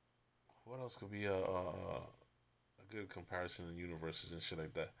 What else could be a good comparison in universes and shit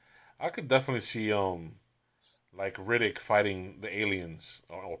like that? I could definitely see like Riddick fighting the aliens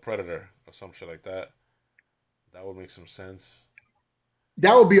or Predator or some shit like that. That would make some sense.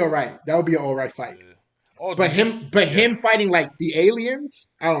 That would be all right. That would be an all right fight. Yeah. Oh, But him fighting like the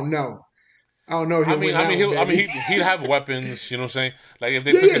aliens, I don't know. I don't know. If he'll win that one, baby. he'd have weapons. You know what I'm saying? Like if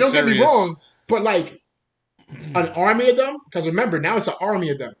they yeah, took yeah. it Don't serious. get me wrong. But like an army of them, because remember now it's an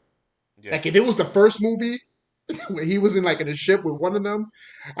army of them. Yeah. Like if it was the first movie where he was in like in a ship with one of them,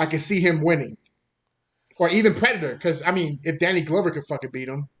 I could see him winning. Or even Predator, because I mean, if Danny Glover could fucking beat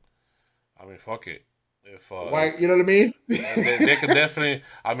him, I mean, fuck it. If why? You know what I mean? they could definitely.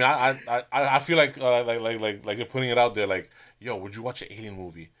 I mean, I feel like they're putting it out there. Like, yo, would you watch an Alien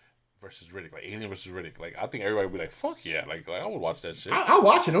movie versus Riddick? Like Alien versus Riddick. Like, I think everybody would be like, fuck yeah. Like I would watch that shit. I'll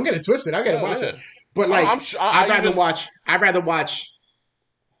watch it. Don't get it twisted. I gotta watch yeah. it. But like, I'm sure- I'd rather watch. I'd rather watch.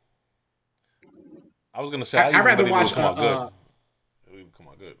 I was gonna say I'd rather watch It would come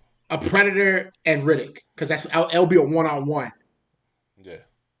out good. a Predator and Riddick because it'll be a one-on-one. Yeah.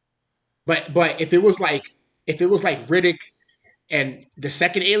 But if it was like Riddick and the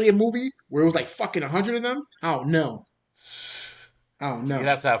second Alien movie where it was like fucking 100 of them, I don't know. You'd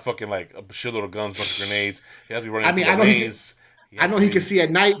have to have fucking like a shitload of guns, bunch of grenades. He'd have to be running. I mean, through I the know maze. I know he can see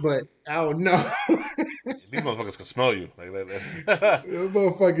at night, but I don't know. These motherfuckers can smell you. Like that. Them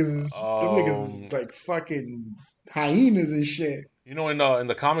motherfuckers is them niggas is like fucking hyenas and shit. You know, in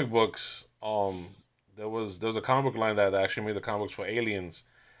the comic books, there was a comic book line that actually made the comic books for Aliens,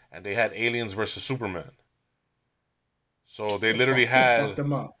 and they had Aliens versus Superman. So they literally Fuck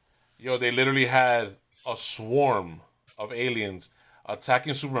them up. they literally had a swarm of aliens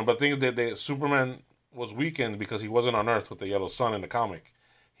attacking Superman. But the thing is that Superman was weakened because he wasn't on Earth with the yellow sun in the comic.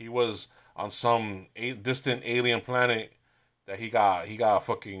 He was on some distant alien planet that he got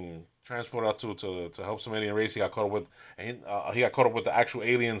fucking transported out to help some alien race. He got caught up with, and he got caught up with the actual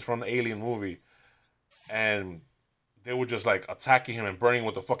aliens from the Alien movie, and they were just like attacking him and burning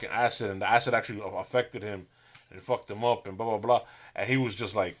with the fucking acid, and the acid actually affected him and fucked him up and blah blah blah. And he was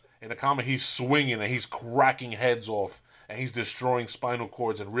just like in the comic, he's swinging and he's cracking heads off and he's destroying spinal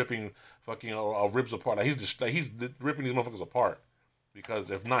cords and ripping fucking ribs apart. Like he's ripping these motherfuckers apart because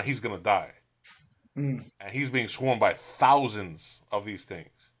if not, he's gonna die. And he's being swarmed by thousands of these things.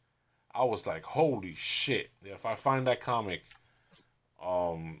 I was like, holy shit! If I find that comic,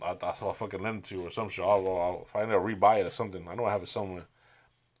 I'll fucking lend it to you or some shit. I'll find it or rebuy it or something. I know I have it somewhere.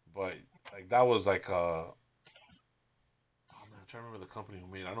 But like that was like oh man, I'm trying to remember the company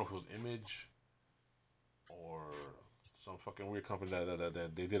who made it. I don't know if it was Image or some fucking weird company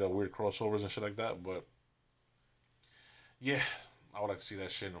that they did a weird crossovers and shit like that. But yeah, I would like to see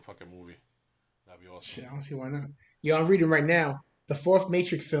that shit in a fucking movie. That'd be awesome. Shit, I don't see why not. Yo, I'm reading right now. The fourth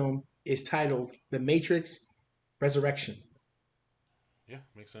Matrix film is titled The Matrix Resurrection. Yeah,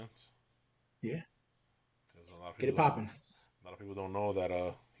 makes sense. Yeah. 'Cause a lot of Get it people popping. A lot of people don't know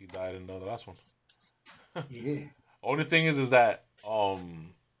that he died in the last one. Yeah. Only thing is that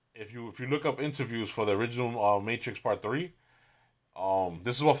if you look up interviews for the original Matrix Part 3,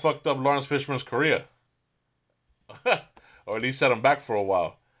 this is what fucked up Lawrence Fishburne's career, or at least set him back for a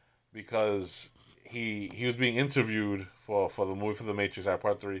while, because he was being interviewed for the movie for the Matrix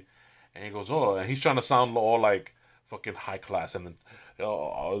Part 3, and he goes, oh, and he's trying to sound all like fucking high class and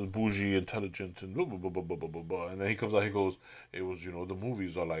bougie, intelligent, and blah, blah, blah, blah, blah, blah, blah, blah. And then he comes out, he goes, it was, the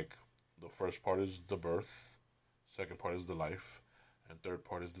movies are like, the first part is the birth, second part is the life, and third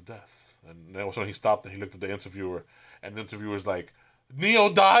part is the death. And then all of a sudden he stopped and he looked at the interviewer, and the interviewer's like,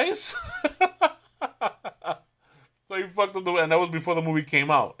 Neo dies? So he fucked up and that was before the movie came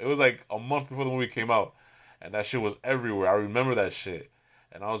out. It was like a month before the movie came out, and that shit was everywhere. I remember that shit,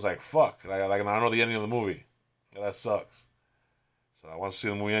 and I was like, "Fuck!" Like I know the ending of the movie. Yeah, that sucks. So I want to see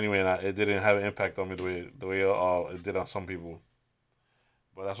the movie anyway, and it didn't have an impact on me the way it did on some people.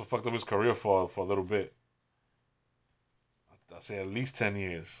 But that's what fucked up his career for a little bit. I say at least 10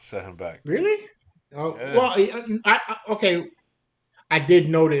 years set him back. Really? Oh, Yeah. well, okay. I did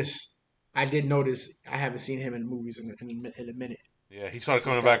notice. I haven't seen him in movies in a minute. Yeah, he started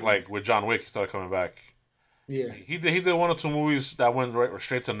coming back like with John Wick. He started coming back. Yeah, He did one or two movies that went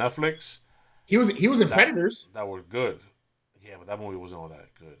straight to Netflix. he was in Predators. That were good. Yeah, but that movie wasn't all that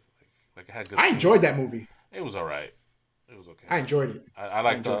good. Like it had good. I enjoyed that movie. It was alright. It was okay. I enjoyed it. I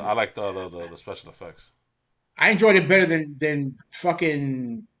like the special effects. I enjoyed it better than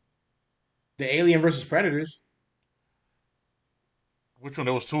fucking the Alien versus Predators. Which one?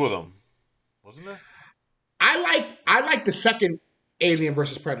 There was two of them, wasn't there? I like the second Alien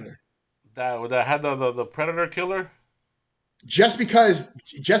versus Predator. That had the Predator killer. Just because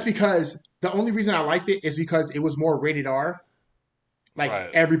the only reason I liked it is because it was more rated R. Like Right.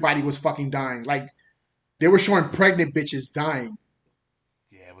 everybody was fucking dying. Like they were showing pregnant bitches dying.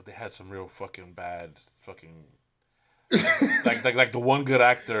 Yeah, but they had some real fucking bad fucking like the one good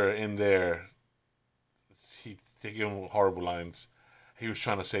actor in there. He gave him horrible lines. He was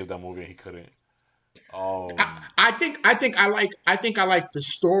trying to save that movie and he couldn't. I think I like the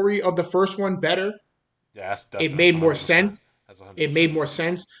story of the first one better. Yeah, that's It made more 100%. sense. That's 100%. It made more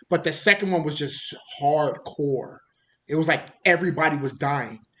sense. But the second one was just hardcore. It was like everybody was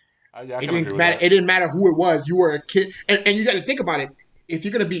dying. I It can agree didn't with matter. that. It didn't matter who it was. You were a kid, and you got to think about it. If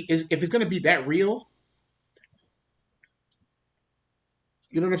it's gonna be that real,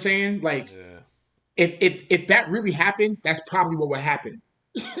 you know what I'm saying? Like, Yeah. if that really happened, that's probably what would happen.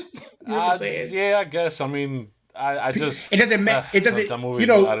 You know what I'm saying? Yeah, I guess. I mean, I just It doesn't ma- it doesn't- that movie. you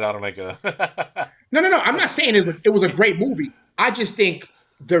know- I don't like it. No. I'm not saying it was a great movie. I just think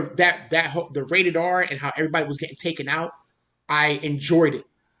the rated R and how everybody was getting taken out, I enjoyed it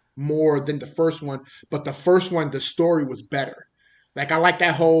more than the first one. But the first one, the story was better. Like I like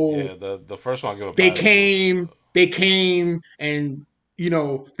that whole. Yeah, the first one I give a They pass. came, and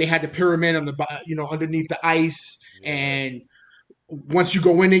they had the pyramid on underneath the ice, and once you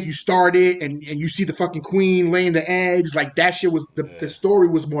go in it, you start it, and you see the fucking queen laying the eggs. Like that shit was the story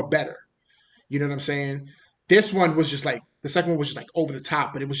was more better. You know what I'm saying? This one was just like the second one was just like over the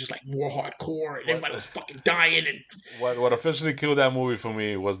top, but it was just like more hardcore, and everybody was fucking dying. And What officially killed that movie for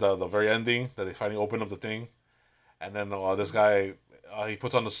me was the very ending that they finally open up the thing, and then this guy he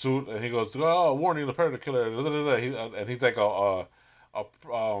puts on the suit and he goes, "Oh, warning, the predator killer." And he's like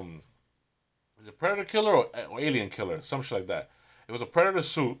is it predator killer or alien killer, some shit like that. It was a predator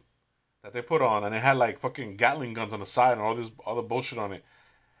suit that they put on, and it had like fucking Gatling guns on the side and all this other bullshit on it,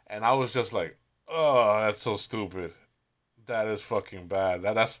 and I was just like, "Oh, that's so stupid. That is fucking bad.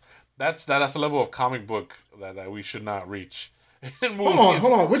 That's a level of comic book that we should not reach." In movies.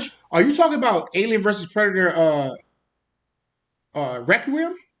 hold on. Which are you talking about? Alien versus Predator,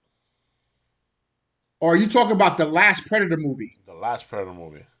 Requiem, or are you talking about the last Predator movie? The last Predator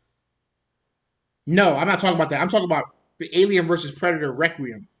movie. No, I'm not talking about that. I'm talking about the Alien versus Predator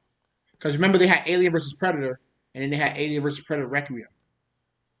Requiem. Because remember, they had Alien versus Predator, and then they had Alien versus Predator Requiem.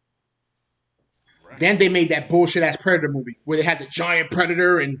 Then they made that bullshit ass Predator movie where they had the giant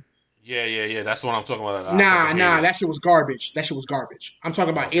Predator and. Yeah. That's the one I'm talking about. I Nah, fucking hate it. that shit was garbage. I'm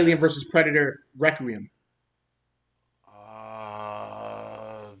talking about Alien versus Predator Requiem.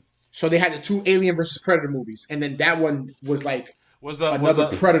 So they had the two Alien versus Predator movies, and then that one was like another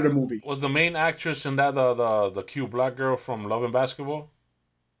Predator movie. Was the main actress in that the cute black girl from Love and Basketball?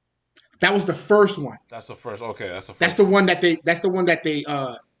 That was the first one. That's the first. Okay, that's the first. That's the one that they.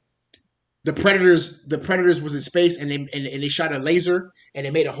 The Predators was in space, and they shot a laser, and they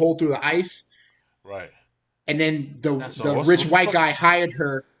made a hole through the ice. Right. And then the what's rich the white fuck? guy hired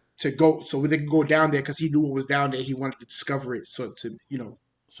her to go so they could go down there because he knew what was down there. He wanted to discover it, so to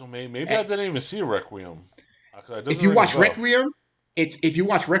So maybe I didn't even see Requiem. It If doesn't you ring a watch bell. Requiem,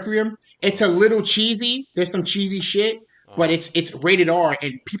 it's a little cheesy. There's some cheesy shit, but it's rated R,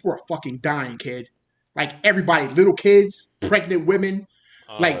 and people are fucking dying, kid. Like everybody, little kids, pregnant women,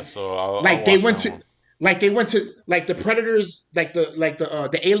 All right, like so I'll like they watch went that to one. like the predators,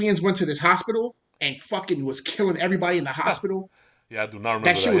 the aliens went to this hospital and fucking was killing everybody in the hospital. Yeah, I do not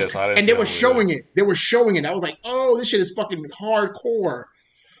That remember shit that. was, Yes, I didn't and see they that were movie. Yeah. showing it. They were showing it. I was like, oh, this shit is fucking hardcore.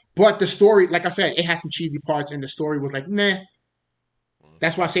 But the story, like I said, it has some cheesy parts, and the story was like, meh.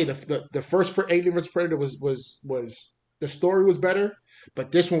 That's why I say the first Alien vs Predator was the story was better,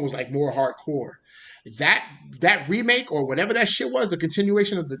 but this one was like more hardcore. That that remake or whatever that shit was, the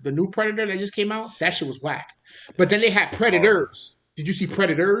continuation of the new Predator that just came out, that shit was whack. But then they had Horrible. Predators. Did you see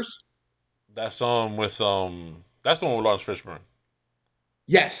Predators? That's with that's the one with Lawrence Fishburne.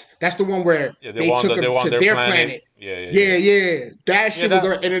 Yes, that's the one where Yeah, they took they him won to their their planet. planet. Yeah, yeah, Yeah, yeah. yeah, that Yeah, shit was.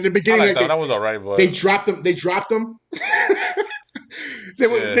 And in the I beginning, like like that. That was alright, they but dropped them. They dropped them.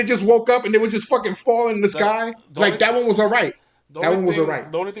 yeah. They just woke up and they would just fucking fall in the sky. The only Like that one was alright. the That only one was thing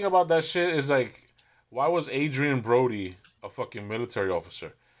alright. the only thing about that shit is like, why was Adrian Brody a fucking military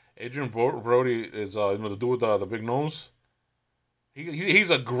officer? Adrian Brody is the dude with the big nose.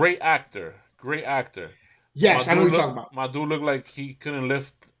 He's a great actor, great actor. But Yes, I know what you're talking about. my dude looked like he couldn't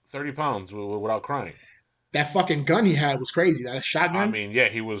lift 30 pounds without crying. That fucking gun he had was crazy. That I shotgun. mean, yeah,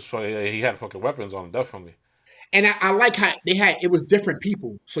 he had fucking weapons on him, definitely. And I like how they had it was different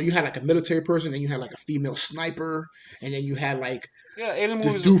people. So you had like a military person, then you had like a female sniper, and then you had like Yeah, alien this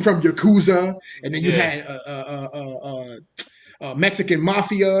movies. dude from Yakuza, and then you Yeah, had Mexican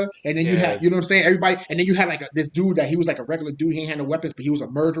mafia, and then you yeah. had, you know what I'm saying, everybody, and then you had like this dude that he was like a regular dude, he ain't had no weapons, but he was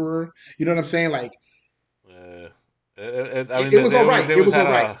a murderer. You know what I'm saying? Like Yeah. I mean, it was all right. It was all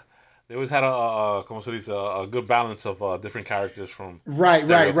right. they always had como se dice, a good balance of different characters from Right,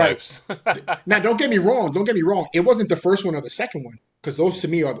 right, right. stereotypes. Now, don't get me wrong. Don't get me wrong. It wasn't the first one or the second one because those to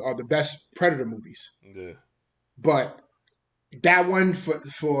me are the best Predator movies. Yeah. But that one for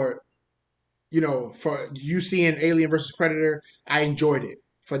for you seeing Alien versus Predator, I enjoyed it.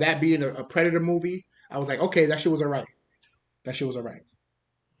 For that being a Predator movie, I was like, okay, that shit was alright. That shit was alright.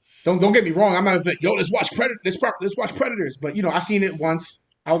 Don't get me wrong. I'm not like, yo, let's watch Predator. Let's watch Predators. But I seen it once.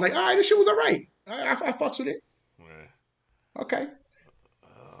 I was like, all right, this shit was alright. I fucks with it. Right. Okay.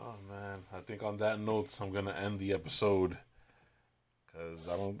 Oh man, I think on that note, I'm gonna end the episode because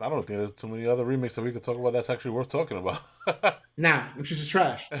I don't think there's too many other remakes that we could talk about that's actually worth talking about. Nah, them shits is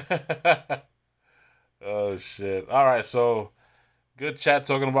trash. Oh shit! All right, so good chat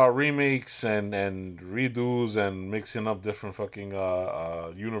talking about remakes and redos and mixing up different fucking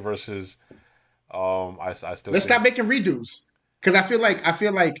universes. I still Let's think stop making redos. Because I feel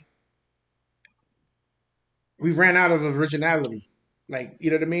like we ran out of originality. Like,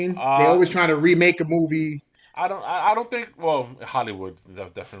 you know what I mean? They uh always trying to remake a movie. I don't think, well, Hollywood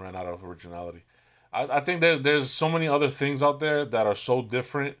definitely ran out of originality. I think there's so many other things out there that are so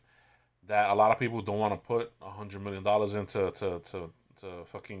different that a lot of people don't want to put $100 million into to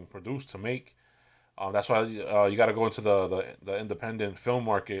fucking produce to make. That's why you got to go into the independent film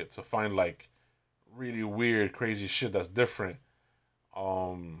market to find like really weird, crazy shit that's different.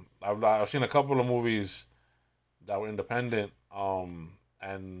 I've seen a couple of movies that were independent.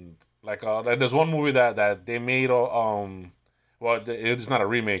 And like there's one movie that they made. Well, it's not a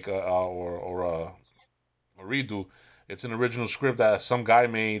remake or a redo. It's an original script that some guy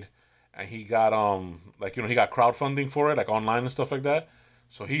made, and he got he got crowdfunding for it, like online and stuff like that.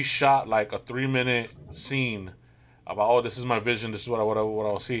 So he shot like a 3 minute scene about, oh, this is my vision, this is what I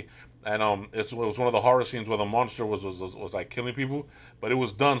will see, and it was one of the horror scenes where the monster was like killing people, but it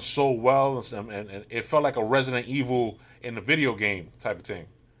was done so well, and it felt like a Resident Evil in the video game type of thing,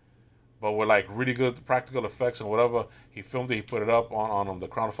 but with like really good practical effects and whatever. He filmed it, he put it up on the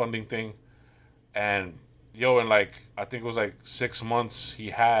crowdfunding thing, and in like I think it was like 6 months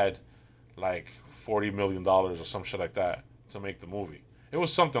he had like $40 million or some shit like that to make the movie. It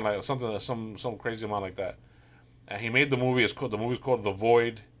was some crazy amount like that, and he made the movie. The movie's called The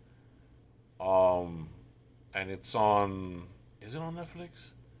Void, and it's on. Is it on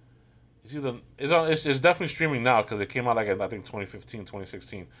Netflix? It's definitely streaming now because it came out like I think 2015,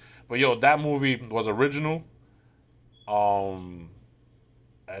 2016. But that movie was original.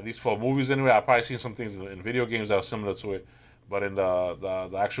 At least for movies anyway. I've probably seen some things in video games that are similar to it, but in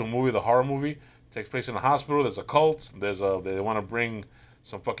the actual movie, the horror movie, takes place in a hospital. There's a cult. They want to bring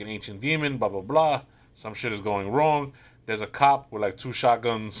some fucking ancient demon. Blah blah blah. Some shit is going wrong. There's a cop with like 2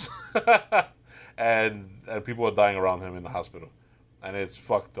 shotguns, and people are dying around him in the hospital, and it's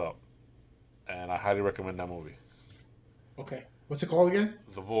fucked up. And I highly recommend that movie. Okay. What's it called again?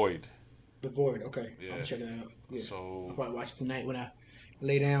 The Void. The Void. Okay, Yeah. I'm checking it out. Yeah. So I'll probably watch it tonight when I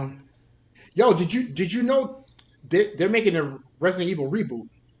lay down. Yo, did you know they're making a Resident Evil reboot?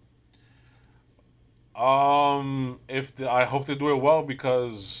 I hope they do it well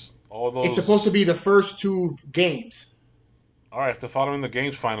because all those. It's supposed to be the first two games. All right, if they're following the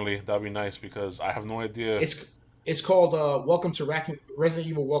games finally, that'd be nice because I have no idea. It's called Resident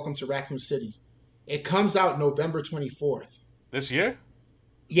Evil Welcome to Raccoon City. It comes out November 24th. This year?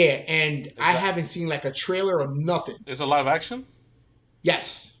 Yeah, and I haven't seen like a trailer or nothing. It's a live action?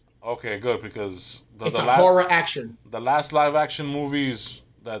 Yes. Okay, good because it's a horror action. The last live action movies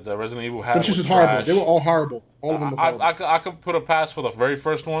that the Resident Evil had was horrible. They were all horrible. All of them were horrible. I could put a pass for the very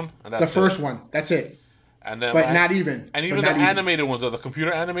first one. And that's the first one. That's it. And then, but not even. And even the animated ones, or the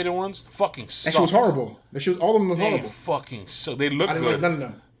computer animated ones, fucking suck. That shit was horrible. All of them was horrible. They fucking suck. They look good. Like none of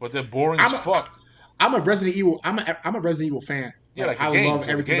them. But they're boring as fuck. I'm a Resident Evil. I'm a Resident Evil fan. Yeah, like I love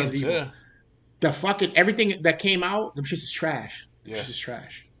everything Resident Evil. Yeah. The fucking everything that came out, them shits is trash. Yeah. Shits is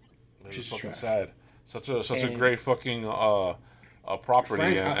trash. It's fucking sad. Such a great fucking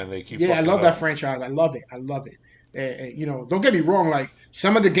property, and they keep. Yeah, I love that franchise. I love it. Don't get me wrong. Like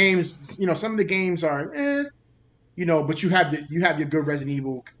some of the games, are. But you have your good Resident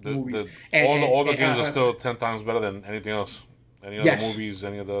Evil movies. All the games are still 10 times better than anything else. Any other movies,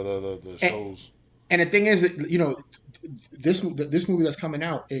 any of the shows. And the thing is that this movie that's coming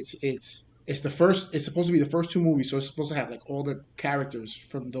out, it's the first. It's supposed to be the first two movies, so it's supposed to have like all the characters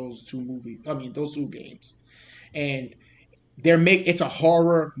from those two movies. I mean, those two games, and it's a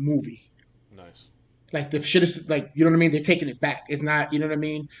horror movie. Nice. Like the shit is like, you know what I mean? They're taking it back. It's not, you know what I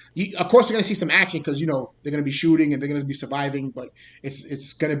mean? Of course, you're gonna see some action because they're gonna be shooting and they're gonna be surviving, but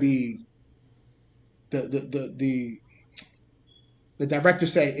it's gonna be the director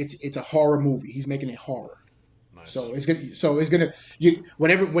said it's a horror movie. He's making it horror. Nice. So it's gonna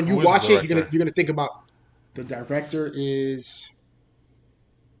when you watch it, you're gonna think about the director is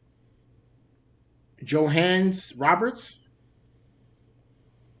Johannes Roberts.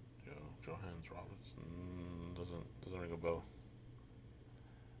 Doesn't ring a bell.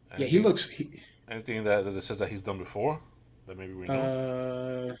 He looks. Anything that says that he's done before that maybe we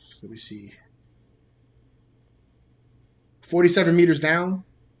know. Let me see. 47 Meters Down.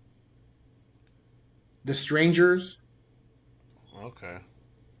 The Strangers. Okay.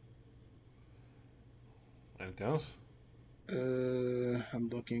 Anything else? I'm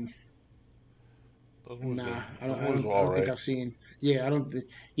looking. Nah, I don't right. think I've seen. Yeah, I don't.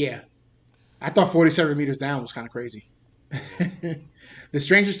 Yeah, I thought 47 Meters Down was kind of crazy. The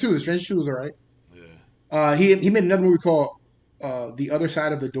Strangers 2. The Strangers 2 was all right. Yeah. He made another movie called The Other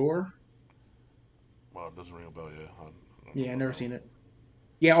Side of the Door. Wow, it doesn't ring a bell. Yeah, I've never seen it.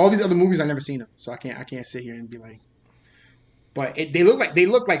 Yeah, all these other movies I've never seen them, so I can't sit here and be like. But they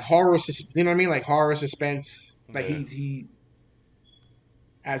look like horror. You know what I mean? Like horror suspense. Like he.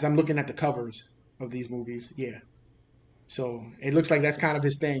 As I'm looking at the covers of these movies, yeah. So it looks like that's kind of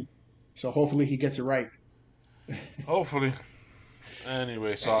his thing. So hopefully he gets it right. Hopefully.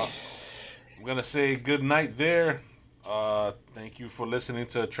 Anyway, so I'm gonna say good night there. Thank you for listening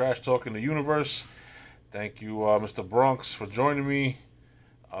to Trash Talk in the Universe. Thank you, Mr. Bronx, for joining me.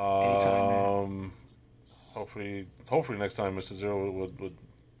 Anytime, man. Hopefully next time Mr. Zero would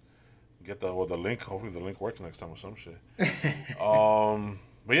get the link. Hopefully the link works next time or some shit.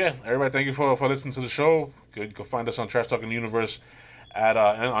 But yeah, everybody, thank you for listening to the show. You can find us on Trash Talk in the Universe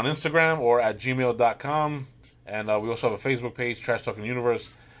on Instagram or at gmail.com. And we also have a Facebook page, Trash Talk in the Universe.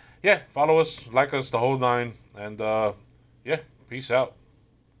 Yeah, follow us, like us, the whole nine. And peace out.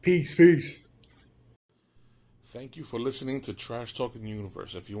 Peace. Thank you for listening to Trash Talk in the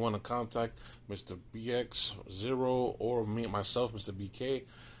Universe. If you want to contact Mr. BX0 or myself, Mr. BK,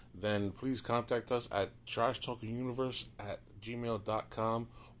 then please contact us at trashtalkinguniverse@gmail.com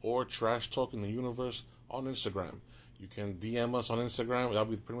or Trash Talk in the Universe on Instagram. You can DM us on Instagram. That'll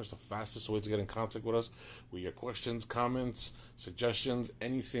be pretty much the fastest way to get in contact with us with your questions, comments, suggestions,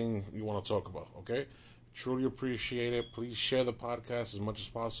 anything you want to talk about, okay? Truly appreciate it. Please share the podcast as much as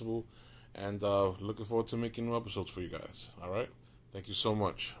possible. And looking forward to making new episodes for you guys. All right? Thank you so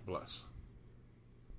much. Bless.